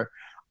place there.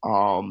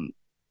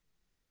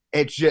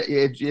 It's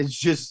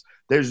just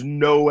there's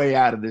no way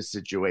out of this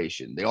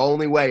situation. The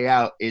only way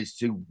out is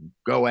to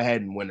go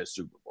ahead and win a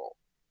Super Bowl.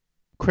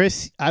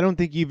 Chris, I don't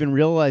think you even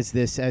realized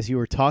this as you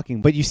were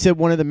talking, but you said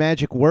one of the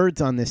magic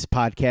words on this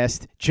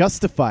podcast,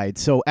 justified.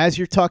 So as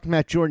you're talking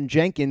about Jordan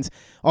Jenkins,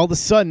 all of a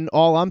sudden,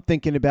 all I'm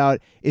thinking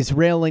about is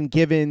Raylan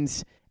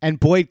Givens and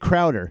Boyd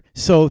Crowder.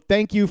 So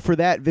thank you for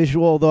that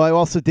visual, though I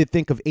also did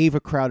think of Ava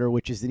Crowder,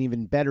 which is an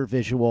even better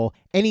visual.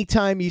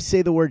 Anytime you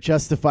say the word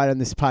justified on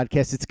this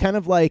podcast, it's kind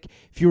of like,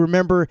 if you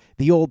remember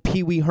the old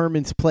Pee Wee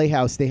Herman's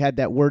Playhouse, they had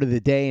that word of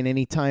the day, and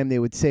anytime they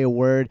would say a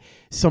word,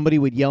 somebody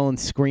would yell and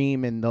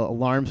scream and the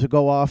alarms would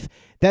go off.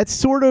 That's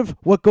sort of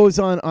what goes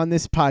on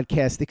this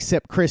podcast,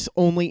 except, Chris,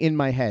 only in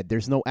my head.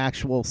 There's no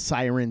actual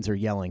sirens or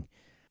yelling.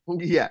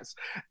 Yes,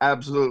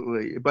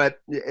 absolutely. But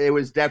it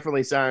was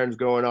definitely sirens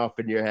going off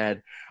in your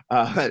head.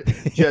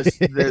 Just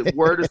the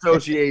word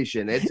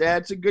association.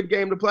 It's a good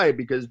game to play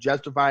because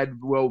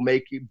justified will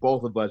make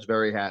both of us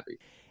very happy.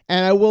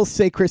 And I will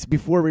say, Chris,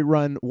 before we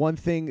run, one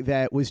thing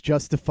that was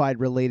justified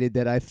related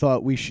that I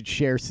thought we should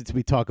share, since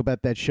we talk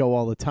about that show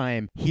all the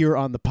time here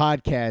on the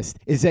podcast,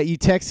 is that you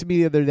texted me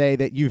the other day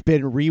that you've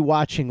been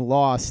rewatching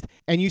Lost,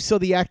 and you saw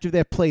the actor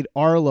that played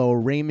Arlo,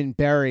 Raymond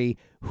Berry,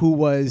 who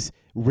was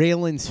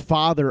Raylan's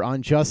father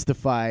on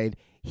Justified.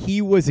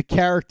 He was a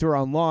character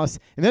on Lost,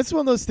 and that's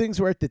one of those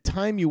things where at the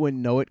time you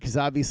wouldn't know it because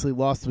obviously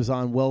Lost was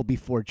on well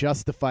before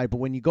Justified, but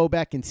when you go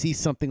back and see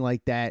something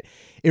like that,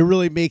 it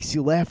really makes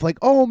you laugh like,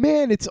 oh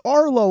man, it's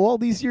Arlo all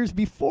these years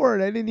before,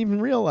 and I didn't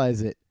even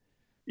realize it.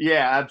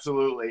 Yeah,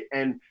 absolutely.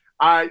 And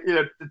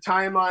the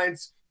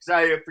timelines, because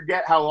I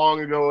forget how long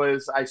ago it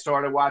is I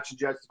started watching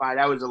Justified.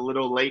 I was a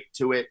little late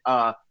to it,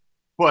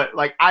 but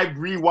like I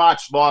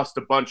rewatched Lost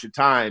a bunch of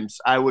times.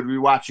 I would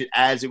rewatch it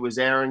as it was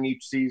airing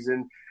each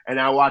season, and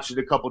I watched it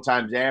a couple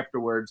times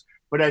afterwards.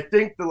 But I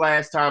think the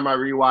last time I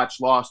rewatched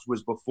Lost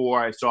was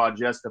before I saw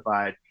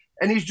Justified.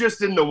 And he's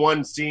just in the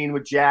one scene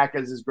with Jack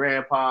as his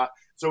grandpa,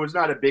 so it's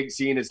not a big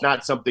scene. It's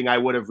not something I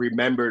would have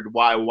remembered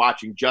while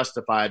watching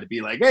Justified to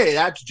be like, hey,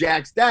 that's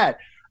Jack's dad.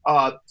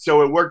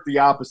 So it worked the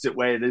opposite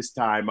way this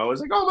time. I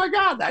was like, oh, my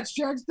God, that's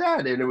Jack's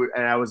dad. And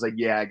I was like,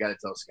 yeah, I got to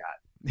tell Scott.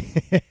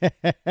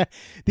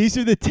 These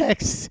are the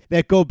texts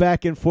that go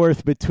back and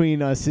forth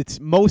between us. It's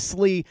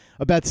mostly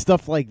about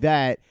stuff like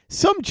that,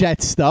 some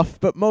Jets stuff,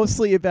 but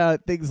mostly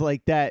about things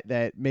like that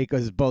that make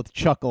us both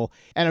chuckle.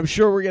 And I'm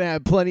sure we're going to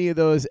have plenty of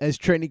those as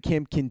training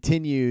camp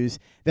continues.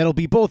 That'll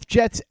be both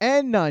Jets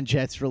and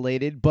non-Jets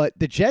related, but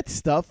the Jets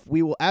stuff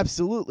we will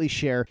absolutely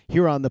share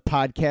here on the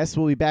podcast.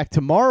 We'll be back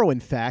tomorrow, in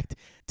fact,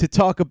 to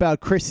talk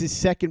about Chris's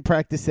second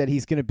practice that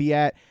he's going to be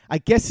at. I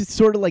guess it's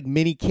sort of like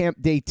mini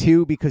camp day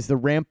 2 because the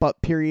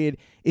ramp-up period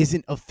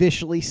isn't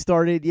officially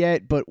started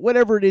yet, but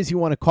whatever it is you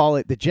want to call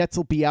it, the Jets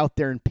will be out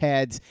there in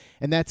pads,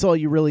 and that's all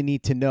you really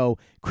need to know.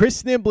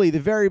 Chris Nimbley, the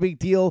very big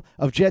deal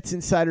of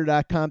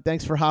JetsInsider.com.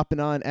 Thanks for hopping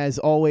on, as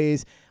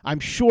always. I'm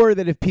sure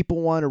that if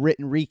people want a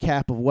written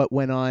recap of what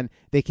went on,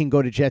 they can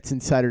go to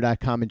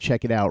JetsInsider.com and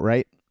check it out,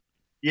 right?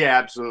 Yeah,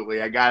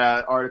 absolutely. I got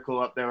an article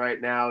up there right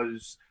now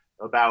is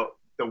about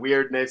the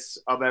weirdness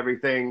of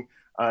everything,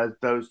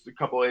 those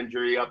couple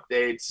injury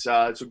updates.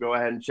 So go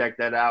ahead and check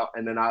that out.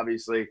 And then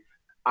obviously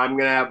I'm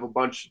going to have a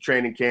bunch of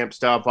training camp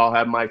stuff. I'll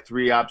have my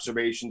 3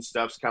 observation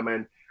stuffs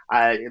coming.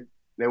 It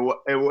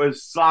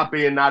was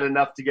sloppy and not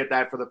enough to get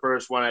that for the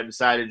first one. I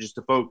decided just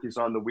to focus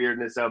on the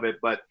weirdness of it.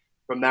 But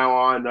from now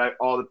on,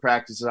 all the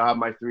practices, I'll have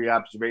my 3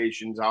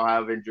 observations. I'll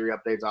have injury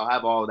updates. I'll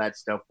have all of that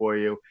stuff for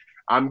you.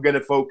 I'm going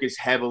to focus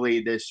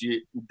heavily this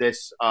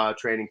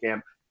training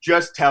camp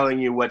just telling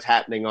you what's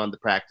happening on the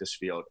practice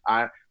field.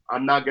 I'm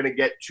not going to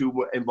get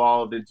too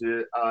involved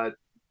into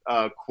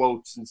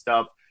quotes and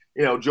stuff.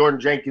 You know, Jordan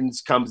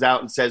Jenkins comes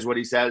out and says what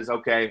he says.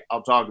 Okay,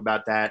 I'll talk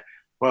about that.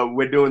 But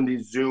we're doing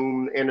these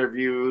Zoom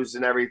interviews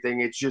and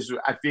everything. It's just,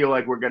 I feel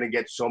like we're going to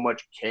get so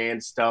much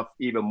canned stuff,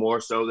 even more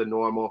so than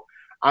normal.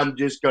 I'm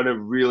just going to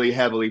really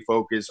heavily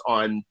focus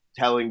on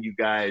telling you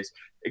guys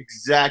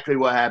exactly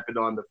what happened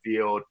on the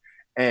field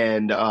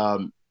and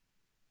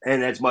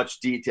as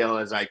much detail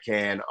as I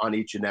can on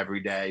each and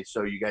every day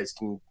so you guys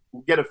can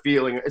get a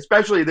feeling.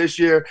 Especially this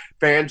year,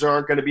 fans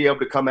aren't going to be able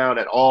to come out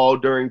at all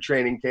during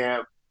training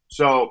camp.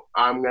 So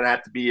I'm going to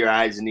have to be your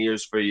eyes and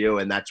ears for you,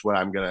 and that's what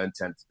I'm going to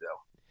intend to do.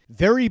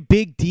 Very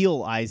big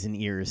deal, eyes and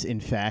ears, in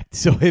fact.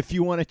 So if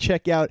you want to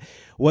check out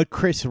what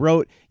Chris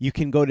wrote, you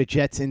can go to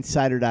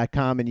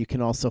JetsInsider.com, and you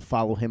can also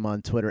follow him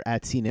on Twitter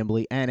at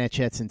CNimbley and at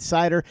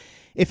JetsInsider.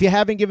 If you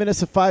haven't given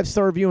us a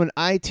 5-star review on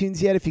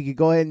iTunes yet, if you could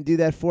go ahead and do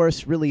that for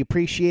us, really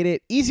appreciate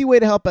it. Easy way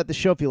to help out the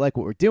show if you like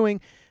what we're doing.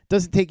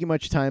 Doesn't take you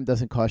much time,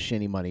 doesn't cost you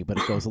any money, but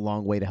it goes a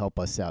long way to help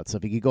us out. So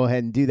if you could go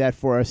ahead and do that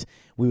for us,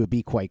 we would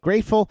be quite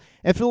grateful.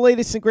 And for the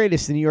latest and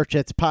greatest in New York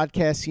Jets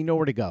podcasts, you know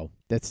where to go.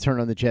 That's Turn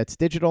on the Jets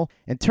Digital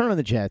and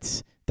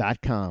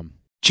TurnOnTheJets.com.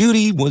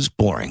 Judy was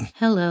boring.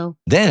 Hello.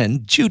 Then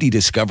Judy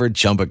discovered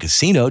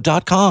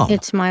ChumbaCasino.com.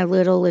 It's my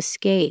little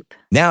escape.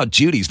 Now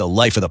Judy's the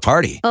life of the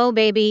party. Oh,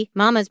 baby,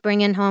 mama's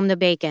bringing home the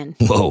bacon.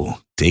 Whoa,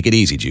 take it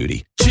easy,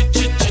 Judy.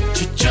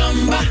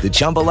 The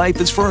Chumba life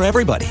is for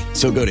everybody.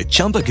 So go to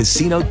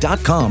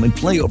ChumbaCasino.com and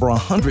play over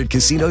 100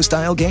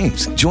 casino-style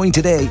games. Join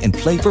today and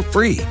play for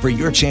free for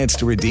your chance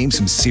to redeem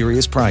some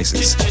serious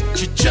prizes.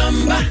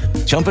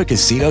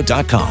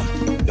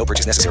 ChumbaCasino.com. No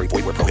purchase necessary.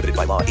 Void where prohibited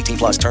by law. 18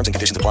 plus terms and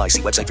conditions apply.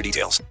 See website for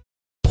details.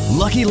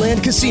 Lucky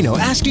Land Casino,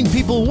 asking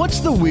people, what's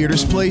the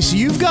weirdest place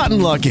you've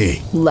gotten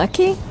lucky?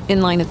 Lucky?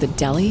 In line at the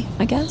deli,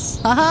 I guess?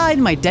 Aha,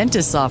 in my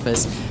dentist's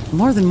office.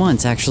 More than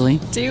once,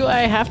 actually. Do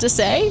I have to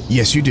say?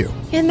 Yes, you do.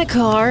 In the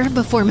car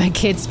before my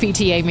kids'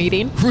 PTA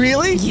meeting.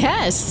 Really?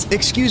 Yes.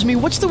 Excuse me,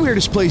 what's the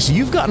weirdest place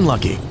you've gotten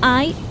lucky?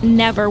 I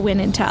never win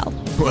and tell.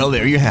 Well,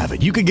 there you have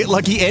it. You can get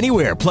lucky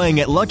anywhere, playing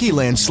at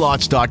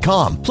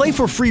LuckyLandSlots.com. Play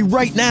for free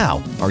right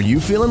now. Are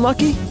you feeling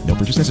lucky? No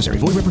purchase necessary.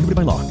 Void where prohibited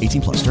by law.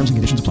 18 plus. Terms and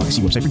conditions apply.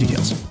 See website for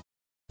details.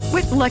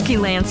 With Lucky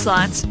Land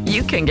Slots,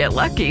 you can get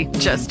lucky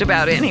just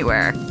about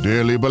anywhere.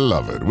 Dearly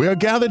beloved, we are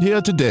gathered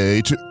here today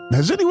to...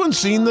 Has anyone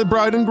seen the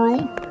bride and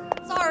groom?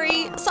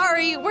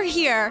 Sorry, we're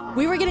here.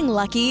 We were getting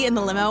lucky in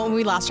the limo and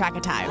we lost track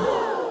of time.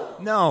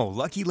 No,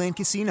 Lucky Land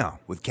Casino,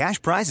 with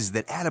cash prizes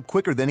that add up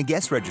quicker than a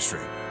guest registry.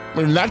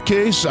 In that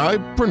case, I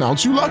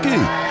pronounce you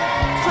lucky.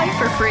 Play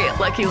for free at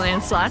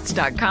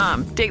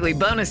LuckyLandSlots.com. Daily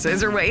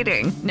bonuses are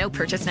waiting. No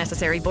purchase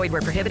necessary. Void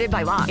where prohibited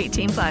by law.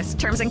 18 plus.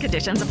 Terms and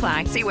conditions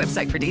apply. See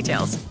website for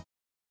details.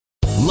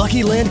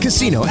 Lucky Land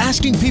Casino,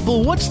 asking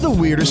people, what's the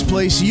weirdest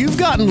place you've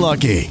gotten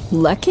lucky?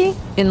 Lucky?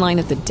 In line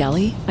at the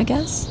deli, I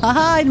guess?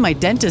 Aha, in my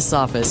dentist's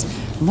office.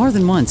 More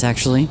than once,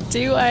 actually.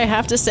 Do I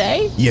have to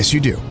say? Yes, you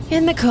do.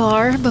 In the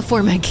car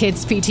before my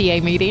kids'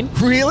 PTA meeting.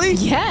 Really?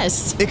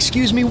 Yes.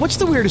 Excuse me, what's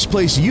the weirdest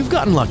place you've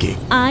gotten lucky?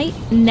 I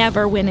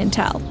never win and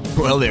tell.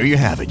 Well, there you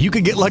have it. You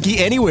can get lucky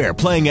anywhere,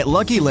 playing at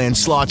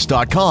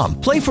LuckyLandSlots.com.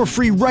 Play for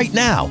free right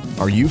now.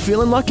 Are you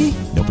feeling lucky?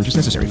 No purchase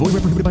necessary. Void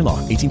where prohibited by law.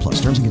 18 plus.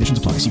 Terms and conditions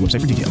apply. See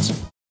website for details.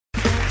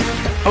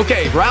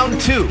 Okay, round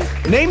two.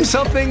 Name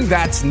something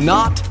that's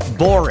not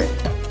boring.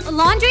 A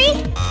laundry?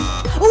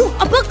 Ooh,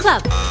 a book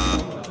club.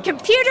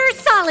 Computer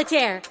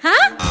solitaire,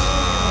 huh?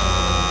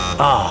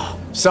 Ah,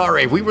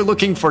 sorry, we were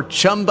looking for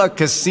Chumba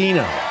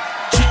Casino.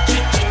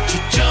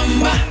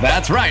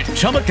 That's right,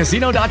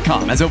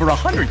 ChumbaCasino.com has over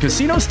 100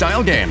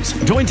 casino-style games.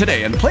 Join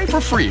today and play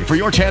for free for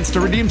your chance to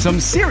redeem some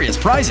serious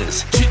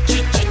prizes.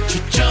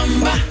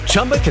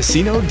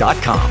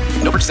 ChumbaCasino.com.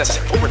 No purchase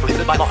necessary. Void where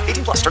prohibited by law.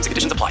 18 plus. Terms and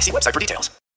conditions apply. See website for details.